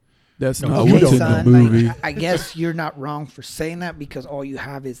 That's not okay, what's son, in the movie. Like, I guess you're not wrong for saying that because all you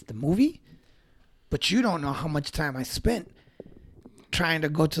have is the movie, but you don't know how much time I spent trying to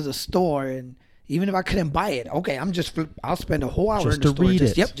go to the store, and even if I couldn't buy it, okay, I'll spend a whole hour just in the store read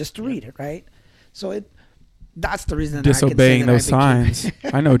it. Just to read it, right? So that's the reason disobeying those signs.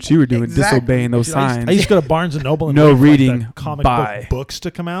 I know what you were doing, Exactly. disobeying those signs. I used to go to Barnes and Noble and no wait for, reading, like, the comic buy. book books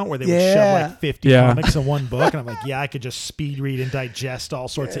to come out where they would shove like 50 comics in one book, and I'm like, yeah, I could just speed read and digest all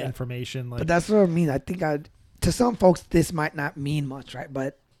sorts of information. Like, but that's what I mean. I think to some folks this might not mean much, right?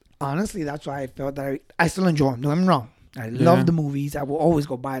 But honestly, that's why I felt that I still enjoy them. Don't get me wrong. I love the movies. I will always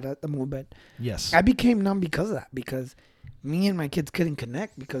go buy the movie, but yes, I became numb because of that. Because me and my kids couldn't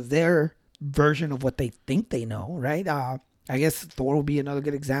connect because their version of what they think they know, right? I guess Thor will be another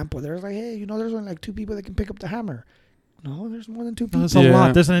good example. There's like, hey, there's only like 2 people that can pick up the hammer. No, there's more than 2 people. There's a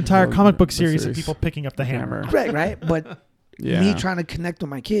lot. There's an entire comic book series of people picking up the hammer. Correct, right? But me trying to connect with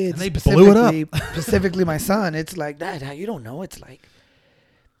my kids, and they blew it up. Specifically my son, it's like, Dad, you don't know. It's like,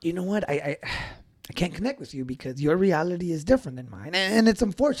 you know what? I can't connect with you because your reality is different than mine. And it's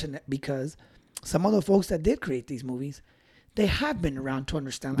unfortunate because some of the folks that did create these movies, they have been around to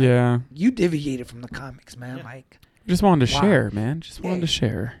understand. Like, you deviated from the comics, man. Yeah. Like, just wanted to share, man. Just wanted to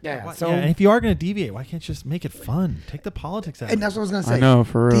share. Yeah. So, and if you are going to deviate, why can't you just make it fun? Take the politics out. And that's what I was going to say. I know,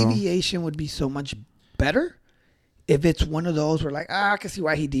 for real. Deviation would be so much better if it's one of those where, like, I can see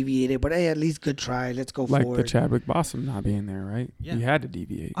why he deviated, but hey, at least good try. Let's go forward. Like the Chadwick Boseman not being there, right? Yeah. He had to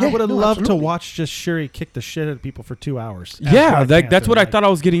deviate. I would have loved to watch just Shuri kick the shit out of people for 2 hours. Yeah, that's what I thought I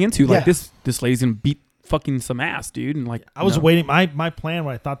was getting into. Like, this lady's going to beat fucking some ass, dude. And like, I was waiting. My plan,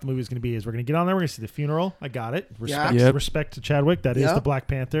 what I thought the movie was going to be, is we're going to get on there. We're going to see the funeral. I got it. Respect to Chadwick. That is the Black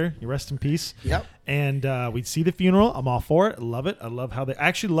Panther. You rest in peace. Yep. And we'd see the funeral. I'm all for it. Love it. I love how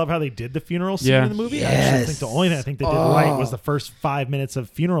they did the funeral scene in the movie. Yes. I actually think the only thing I think they did right was the first 5 minutes of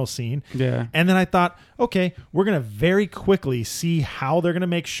funeral scene. Yeah. And then I thought, okay, we're going to very quickly see how they're going to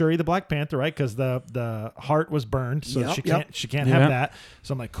make Shuri the Black Panther, right? Because the heart was burned, so she can't have that.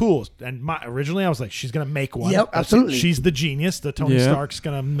 So I'm like, cool. And originally I was like, she's going to make one. Yep, absolutely. She's the genius. The Tony Stark's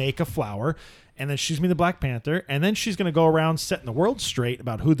going to make a flower. And then she's going to be the Black Panther. And then she's going to go around setting the world straight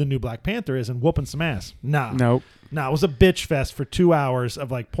about who the new Black Panther is and whooping some ass. Nope. Nah, it was a bitch fest for 2 hours of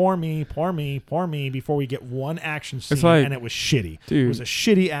like, poor me, before we get one action scene. And it was shitty. Dude. It was a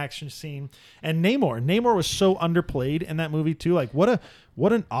shitty action scene. And Namor was so underplayed in that movie too. Like, what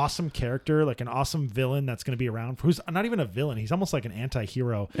an awesome character, like an awesome villain that's going to be around. Who's not even a villain. He's almost like an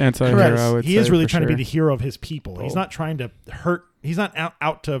anti-hero. He is really trying to be the hero of his people. He's not trying to hurt. He's not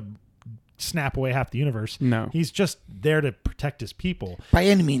out to snap away half the universe. No. He's just there to protect his people. By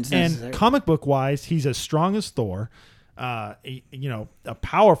any means necessary. And comic book wise, he's as strong as Thor. A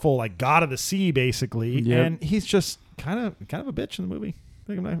powerful like god of the sea, basically. Yep. And he's just kind of a bitch in the movie. I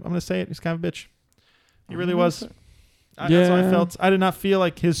think I'm going to say it. He's kind of a bitch. He really was. That's how I felt. I did not feel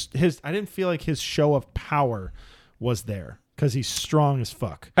like his I didn't feel like his show of power was there because he's strong as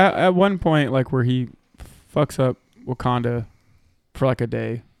fuck. At one point, like where he fucks up Wakanda for like a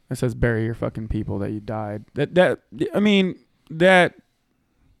day. It says bury your fucking people that you died. That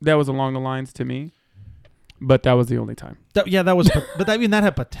was along the lines to me, but that was the only time. That was. But that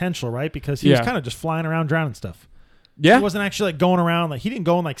had potential, right? Because he was kind of just flying around drowning stuff. Yeah, he wasn't actually like going around. Like he didn't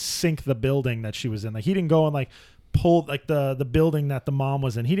go and like sink the building that she was in. Like he didn't go and like pull like the building that the mom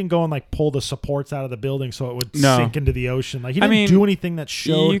was in. He didn't go and like pull the supports out of the building so it would sink into the ocean. Like he didn't do anything that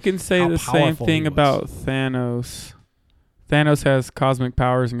showed. You can say the same thing about Thanos. Thanos has cosmic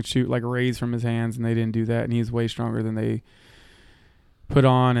powers and can shoot like rays from his hands, and they didn't do that, and he's way stronger than they put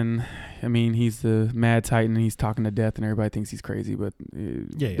on. And I mean, he's the Mad Titan, and he's talking to death, and everybody thinks he's crazy, but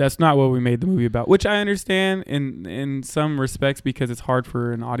that's not what we made the movie about. Which I understand in some respects because it's hard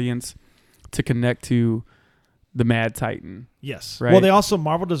for an audience to connect to the Mad Titan. Yes. Right? Well,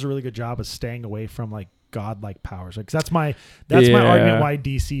 Marvel does a really good job of staying away from like godlike powers. Like that's my argument why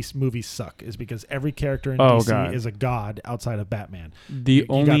DC movies suck is because every character in DC is a god outside of Batman. The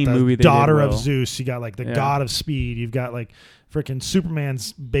only got the movie they daughter did of Zeus. You got like the god of speed. You've got like Freaking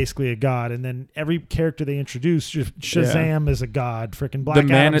Superman's basically a god, and then every character they introduce, Shazam is a god. Freaking Black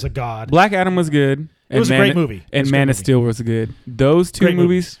Adam is a god. Black Adam was good. It was a great movie. And Man of Steel was good. Those two great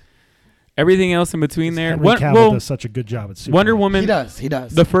movies. Everything else in between there. Henry Cavill does such a good job at Superman. Wonder Woman. He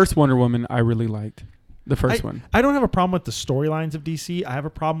does. The first Wonder Woman I really liked. The first one. I don't have a problem with the storylines of DC. I have a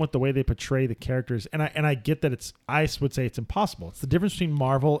problem with the way they portray the characters, and I get that I would say it's impossible. It's the difference between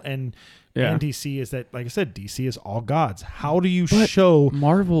Marvel and DC is that, like I said, DC is all gods. How do you show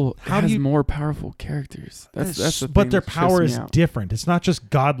Marvel has more powerful characters? That's the thing. But their power is different. It's not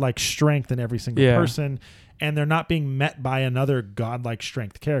just godlike strength in every single person, and they're not being met by another godlike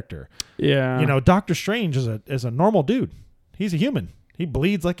strength character. Yeah, you know, Doctor Strange is a normal dude. He's a human. He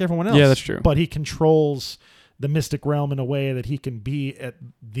bleeds like everyone else. Yeah, that's true. But he controls the mystic realm in a way that he can be at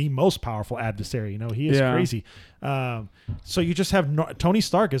the most powerful adversary. You know, he is crazy. So you just have Tony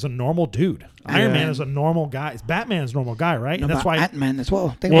Stark is a normal dude. Iron Man is a normal guy. Batman's a normal guy, right? No, and that's why Ant-Man as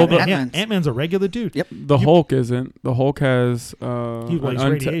well. Ant-Man's a regular dude. Yep. The Hulk isn't. The Hulk has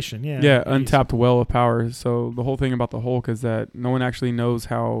radiation. Untapped well of power. So the whole thing about the Hulk is that no one actually knows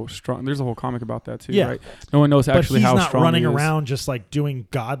how strong. There's a whole comic about that too, right? No one knows actually how strong he is. He's not running around just like doing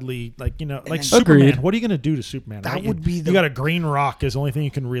godly, like Superman. Agreed. What are you going to do to Superman? That would be you got a green rock is the only thing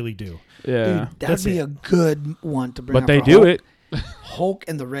you can really do. Yeah, dude, that'd be a good one to bring. But they do it. Hulk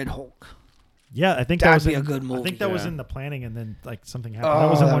and the Red Hulk. Yeah, I think that'd be a good movie. I think that was in the planning, and then like something happened. That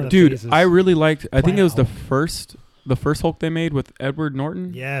was in one of the dude, phases. I really liked. I think it was the first Hulk they made with Edward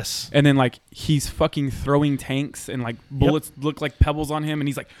Norton. Yes. And then like he's fucking throwing tanks and like bullets look like pebbles on him, and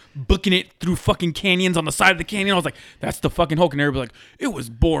he's like booking it through fucking canyons on the side of the canyon. I was like, that's the fucking Hulk, and everybody's like, it was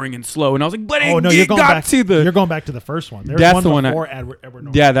boring and slow, and I was like, but you're going back to the first one. That's the one before Edward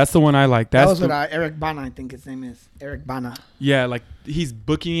Norton. Yeah, that's the one I like. That was with Eric Bana, I think his name is Eric Bana. Yeah, like he's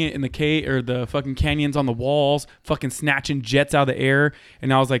booking it in the cave or the fucking canyons on the walls, fucking snatching jets out of the air,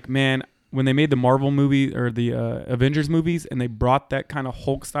 and I was like, man. When they made the Marvel movie or the Avengers movies and they brought that kind of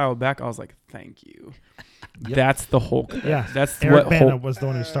Hulk style back, I was like, thank you. Yep. That's the Hulk. Yeah. That's Eric what Bana Hulk was the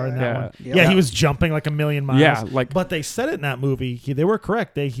one who started that one. Yep. Yeah, he was jumping like a million miles. Yeah, but they said it in that movie. They were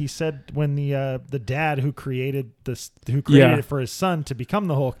correct. He said when the dad who created it for his son to become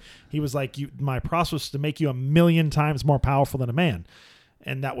the Hulk, he was like, my process was to make you 1,000,000 times more powerful than a man.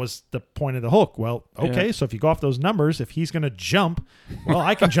 And that was the point of the Hulk. Well, okay, so if you go off those numbers, if he's going to jump, well,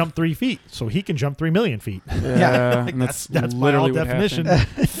 I can jump 3 feet, so he can jump 3 million feet. Yeah, like that's by all definition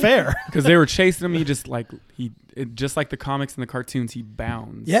fair. Because they were chasing him, just like the comics and the cartoons, he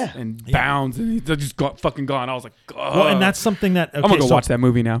bounds. Yeah, and bounds, and he's just fucking gone. I was like, ugh. Well, and that's something that I'm gonna go watch that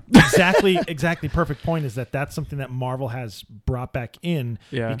movie now. Exactly. Perfect point is that's something that Marvel has brought back in.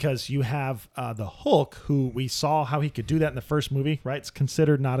 Yeah. Because you have the Hulk, who we saw how he could do that in the first movie. Right, it's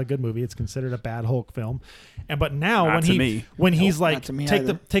considered not a good movie. It's considered a bad Hulk film. But now I liked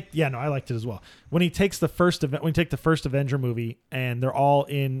it as well. When he takes the first Avenger movie and they're all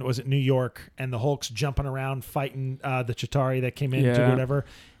in, was it New York, and the Hulk's jumping around fighting the Chitauri that came in to do whatever,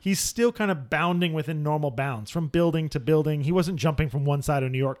 he's still kind of bounding within normal bounds from building to building. He wasn't jumping from one side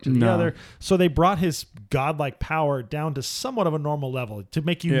of New York to the other. So they brought his godlike power down to somewhat of a normal level to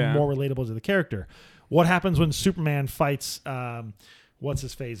make you more relatable to the character. What happens when Superman fights what's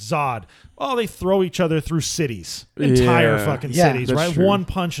his face? Zod. Oh, they throw each other through cities. Entire fucking cities, right? True. One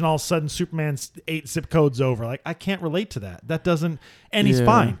punch and all of a sudden Superman's 8 zip codes over. Like, I can't relate to that. That doesn't, and he's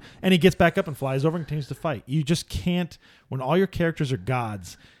fine. And he gets back up and flies over and continues to fight. You just can't, when all your characters are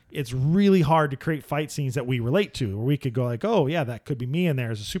gods, it's really hard to create fight scenes that we relate to, where we could go like, oh yeah, that could be me in there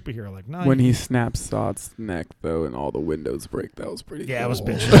as a superhero. Like, no. When he snaps Zod's neck though, and all the windows break, that was pretty. Yeah, cool. It was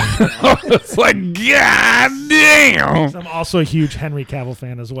bitchin'. It's like, god damn. I'm also a huge Henry Cavill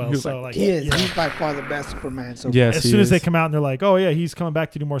fan as well. So like, he is. He's by far the best Superman. So yes, as soon as they come out and they're like, oh yeah, he's coming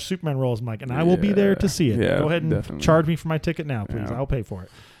back to do more Superman roles, I'm like, and I will be there to see it. Yeah, go ahead and charge me for my ticket now, please. I'll pay for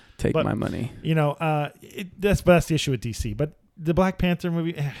it. Take my money. You know, that's the issue with DC, but. The Black Panther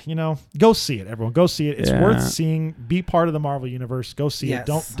movie, go see it. Everyone, go see it. It's worth seeing. Be part of the Marvel universe. Go see it.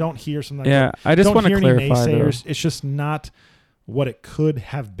 Don't hear something. I just want to clarify. It's just not what it could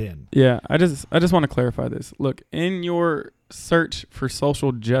have been. Yeah, I just want to clarify this. Look, in your search for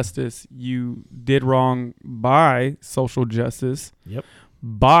social justice, you did wrong by social justice. Yep.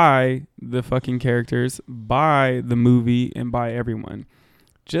 By the fucking characters, by the movie, and by everyone.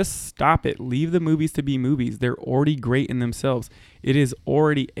 Just stop it. Leave the movies to be movies. They're already great in themselves. It is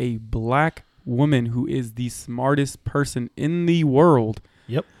already a black woman who is the smartest person in the world.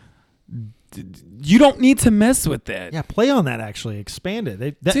 Yep. you don't need to mess with that. Yeah, play on that. Actually, expand it.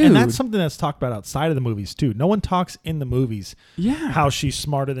 Dude. And that's something that's talked about outside of the movies too. No one talks in the movies. Yeah, how she's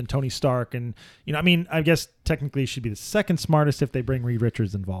smarter than Tony Stark, and I mean, I guess technically she'd be the second smartest if they bring Reed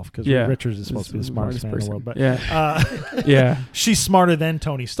Richards involved, because Reed Richards is supposed to be the smartest man in the world. But yeah, she's smarter than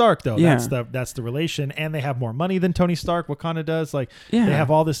Tony Stark, though. Yeah. That's the relation, and they have more money than Tony Stark. Wakanda does. Like they Yeah. have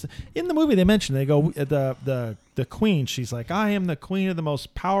all this in the movie. They mention they go the queen. She's like, I am the queen of the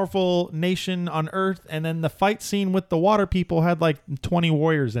most powerful nation on earth, and then the fight scene with the water people had like 20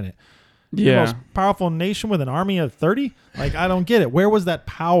 warriors in it. The most powerful nation with an army of 30? Like, I don't get it. Where was that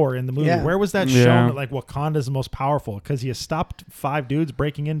power in the movie? Yeah. Where was that shown that, like, Wakanda's the most powerful? Because you stopped 5 dudes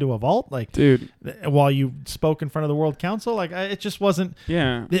breaking into a vault? Like, dude. While you spoke in front of the World Council? Like, it just wasn't...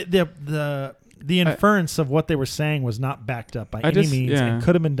 Yeah. The inference of what they were saying was not backed up by any means and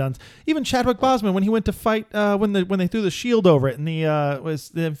could have been done. Even Chadwick Boseman, when he went to fight, when they threw the shield over it in was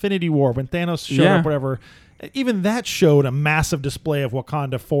the Infinity War, when Thanos showed up, whatever... Even that showed a massive display of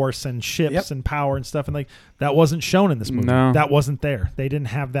Wakanda force and ships and power and stuff, and like that wasn't shown in this movie. No. That wasn't there. They didn't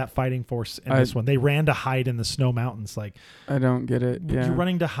have that fighting force in this one. They ran to hide in the snow mountains. Like, I don't get it. Yeah. You're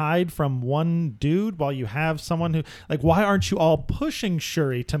running to hide from one dude while you have someone who, like, why aren't you all pushing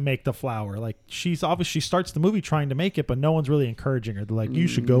Shuri to make the flower? Like, she starts the movie trying to make it, but no one's really encouraging her. They're like, you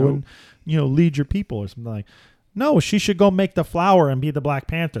should go and lead your people or something like. No, she should go make the flower and be the Black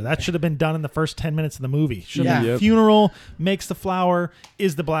Panther. That should have been done in the first 10 minutes of the movie. Should have been funeral, makes the flower,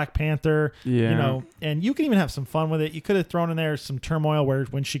 is the Black Panther. Yeah. And you can even have some fun with it. You could have thrown in there some turmoil where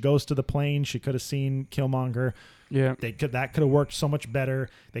when she goes to the plane, she could have seen Killmonger. Yeah. That could have worked so much better.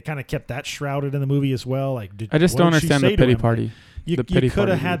 They kind of kept that shrouded in the movie as well. Like, I just don't understand the pity party. You could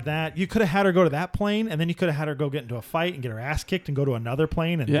have had that. You could have had her go to that plane, and then you could have had her go get into a fight and get her ass kicked and go to another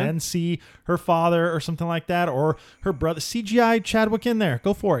plane and then see her father or something like that, or her brother. CGI Chadwick in there.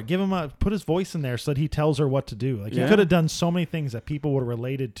 Go for it. Put his voice in there so that he tells her what to do. Like, you could have done so many things that people would have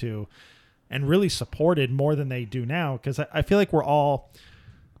related to and really supported more than they do now, because I feel like we're all...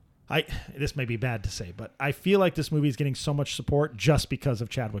 this may be bad to say, but I feel like this movie is getting so much support just because of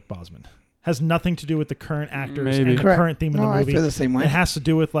Chadwick Boseman. Has nothing to do with the current actors and the current theme of the movie. I feel the same way. It has to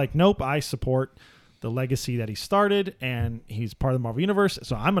do with, like, nope, I support the legacy that he started, and he's part of the Marvel Universe,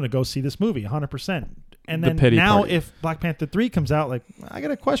 so I'm going to go see this movie 100%. And then now if Black Panther 3 comes out, like, I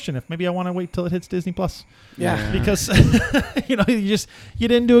got a question if maybe I want to wait till it hits Disney Plus. Yeah. Because, you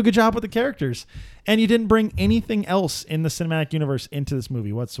didn't do a good job with the characters. And you didn't bring anything else in the cinematic universe into this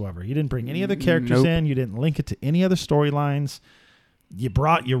movie whatsoever. You didn't bring any other characters in. You didn't link it to any other storylines. You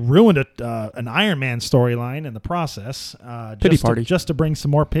ruined an Iron Man storyline in the process. Just to bring some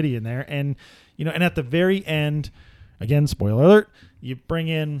more pity in there. And, and at the very end, again, spoiler alert, you bring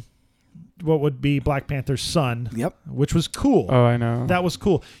in what would be Black Panther's son. Yep. Which was cool. Oh, I know. That was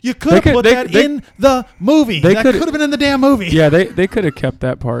cool. You could have put that in the movie. That could have been in the damn movie. Yeah, they could have kept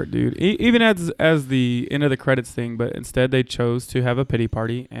that part, dude. Even as the end of the credits thing, but instead they chose to have a pity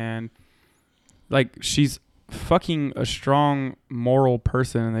party, and like, she's fucking a strong moral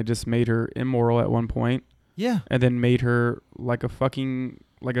person, and they just made her immoral at one point. Yeah. And then made her like a fucking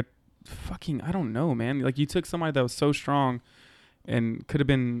I don't know, man. Like, you took somebody that was so strong and could have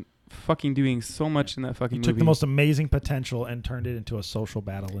been fucking doing so much in that fucking movie. Took the most amazing potential and turned it into a social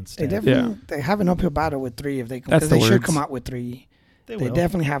battle instead. They have an uphill battle with 3 if they come. Because they should come out with 3. They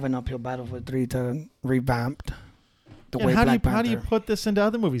definitely have an uphill battle with 3 to revamp the way Black Panther. How do you put this into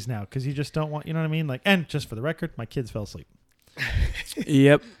other movies now? Because you just don't want, you know what I mean? Like, and just for the record, my kids fell asleep.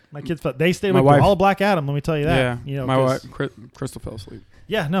 Yep. My kids they stayed awake through all of Black Adam. Let me tell you that. Yeah. My wife, Crystal, fell asleep.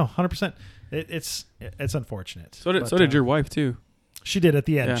 Yeah. No. 100%. It's unfortunate. So did your wife too. She did at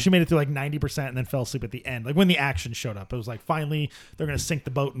the end. Yeah. She made it through like 90% and then fell asleep at the end. Like, when the action showed up, it was like, finally they're going to sink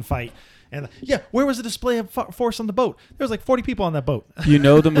the boat and fight. And where was the display of force on the boat? There was like 40 people on that boat.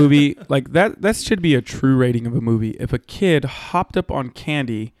 The movie, like that should be a true rating of a movie. If a kid hopped up on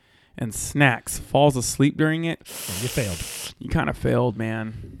candy and snacks, falls asleep during it, you failed. You kind of failed,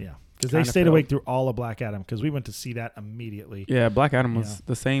 man. Yeah. Because they stayed awake through all of Black Adam, because we went to see that immediately. Yeah, Black Adam was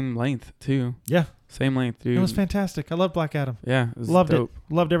the same length too. Yeah. Same length, dude. It was fantastic. I love Black Adam. Yeah. It was loved dope.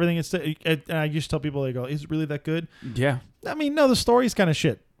 it. Loved everything. And I used to tell people, they go, is it really that good? Yeah. I mean, no, the story's kind of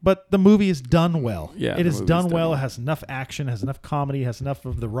shit, but the movie is done well. Yeah. It is done well. It has enough action, has enough comedy, has enough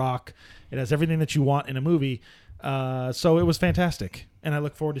of The Rock. It has everything that you want in a movie. So it was fantastic. And I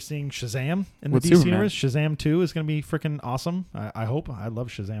look forward to seeing Shazam in the With DC Superman. universe. Shazam 2 is going to be freaking awesome. I hope. I love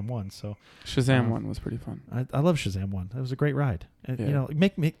Shazam 1. So Shazam 1 was pretty fun. I love Shazam 1. It was a great ride. And, Yeah. you know,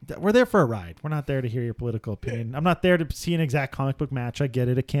 we're there for a ride. We're not there to hear your political opinion. I'm not there to see an exact comic book match. I get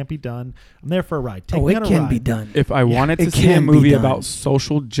it. It can't be done. I'm there for a ride. Take me it on a can ride. be done. If I wanted to it see a can be movie done. about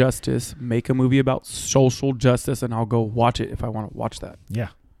social justice, make a movie about social justice, and I'll go watch it if I want to watch that. Yeah.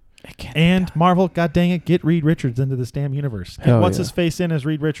 It can And be done. Marvel, god dang it, get Reed Richards into this damn universe. Get Hell what's yeah. his face in as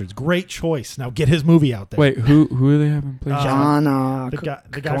Reed Richards. Great choice. Now get his movie out there. Wait, who are they having play? John the guy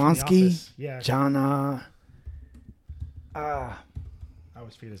from The Kowalski. Office. Yeah. John I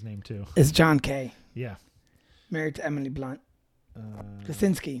always forget his name too. it's John Kay. Yeah. Married to Emily Blunt.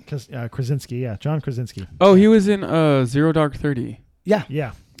 Krasinski. Krasinski, yeah. John Krasinski. Oh, he was in Zero Dark 30. Yeah,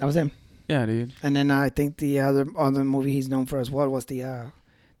 Yeah. that was him. Yeah, dude. And then I think the other movie he's known for as well was the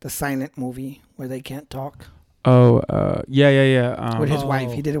silent movie where they can't talk Oh, yeah. with his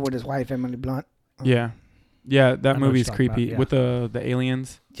wife. He did it with his wife, Emily Blunt. Yeah, I that know what movie's you're talking creepy about, yeah. with the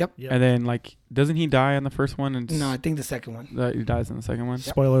aliens. Yep. And then like, doesn't he die in the first one? And No, I think the second one. he dies in the second one.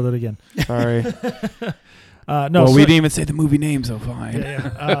 Spoiler alert again. Sorry. No, well, so- we didn't even say the movie name, so fine.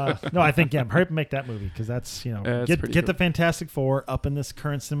 Yeah. No, I think hurry up and make that movie because that's It's get pretty the cool. Fantastic Four up in this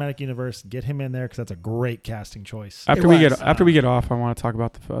current cinematic universe. Get him in there because that's a great casting choice. After we was. get off, I want to talk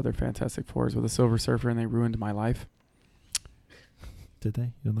about the other Fantastic Fours with the Silver Surfer, and they ruined my life. Did they?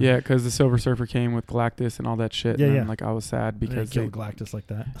 You don't know? Yeah, because the Silver Surfer came with Galactus and all that shit. Yeah, and yeah. then, like I was sad They because killed Galactus like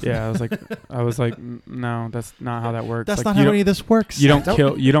that. yeah, I was like, no, that's not how that works. That's like, not you how don't- any of this works. You don't Don't-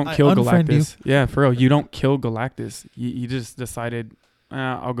 kill I kill unfriend you. Galactus. Yeah, for real. You don't kill Galactus. You just decided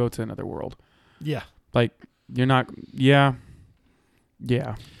I'll go to another world. Yeah. Like you're not. Yeah.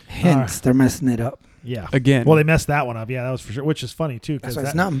 Hence, they're messing it up. Yeah. Again. Well, they messed that one up. Yeah, that was for sure. Which is funny too That's because why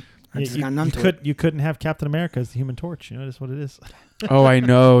it's numb. I just got numb to it. you couldn't have Captain America as the Human Torch. You know, that's what it is. oh, I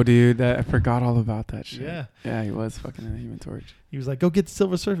know, dude. I forgot all about that shit. Yeah. Yeah, he was fucking in the Human Torch. He was like, "Go get the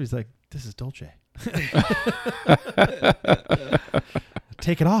Silver Surfer." He's like, "This is Dolce."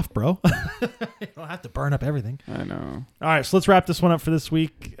 Take it off, bro. You don't have to burn up everything. I know. All right, so let's wrap this one up for this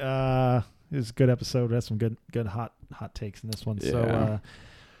week. It was a good episode. We had some good hot takes in this one. Yeah. So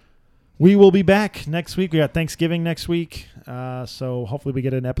we will be back next week. We got Thanksgiving next week. So hopefully we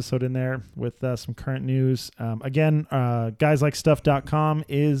get an episode in there with some current news. Again, guyslikstuff.com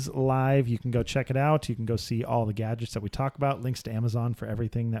is live. You can go check it out. You can go see all the gadgets that we talk about. Links to Amazon for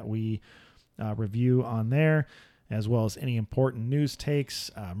everything that we review on there, as well as any important news takes.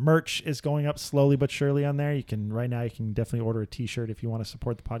 Merch is going up slowly but surely on there. Right now you can definitely order a t-shirt if you want to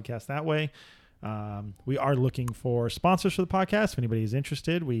support the podcast that way. We are looking for sponsors for the podcast. If anybody is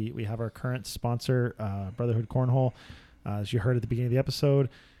interested, we have our current sponsor, Brotherhood Cornhole, as you heard at the beginning of the episode,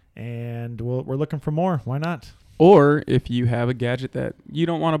 and we're looking for more. Why not? Or if you have a gadget that you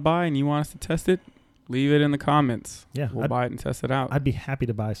don't want to buy and you want us to test it, leave it in the comments. Yeah, We'll buy it and test it out. I'd be happy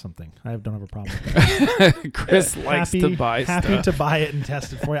to buy something. I don't have a problem with that. Chris likes to buy happy stuff. to buy it and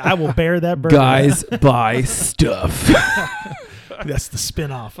test it for you. I will bear that burden. Guys, buy stuff. That's the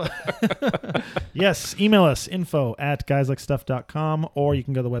spin-off. Yes, email us, info@guyslikstuff.com, or you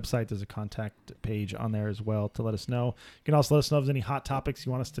can go to the website. There's a contact page on there as well to let us know. You can also let us know if there's any hot topics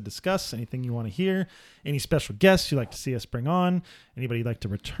you want us to discuss, anything you want to hear, any special guests you'd like to see us bring on, anybody you'd like to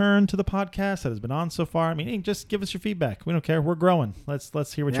return to the podcast that has been on so far. I mean, hey, just give us your feedback. We don't care. We're growing.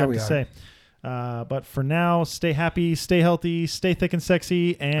 Let's hear what you have to say. But for now, stay happy, stay healthy, stay thick and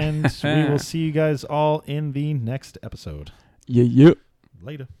sexy, and we will see you guys all in the next episode. Yeah.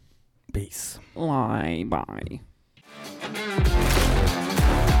 Later. Peace. Bye.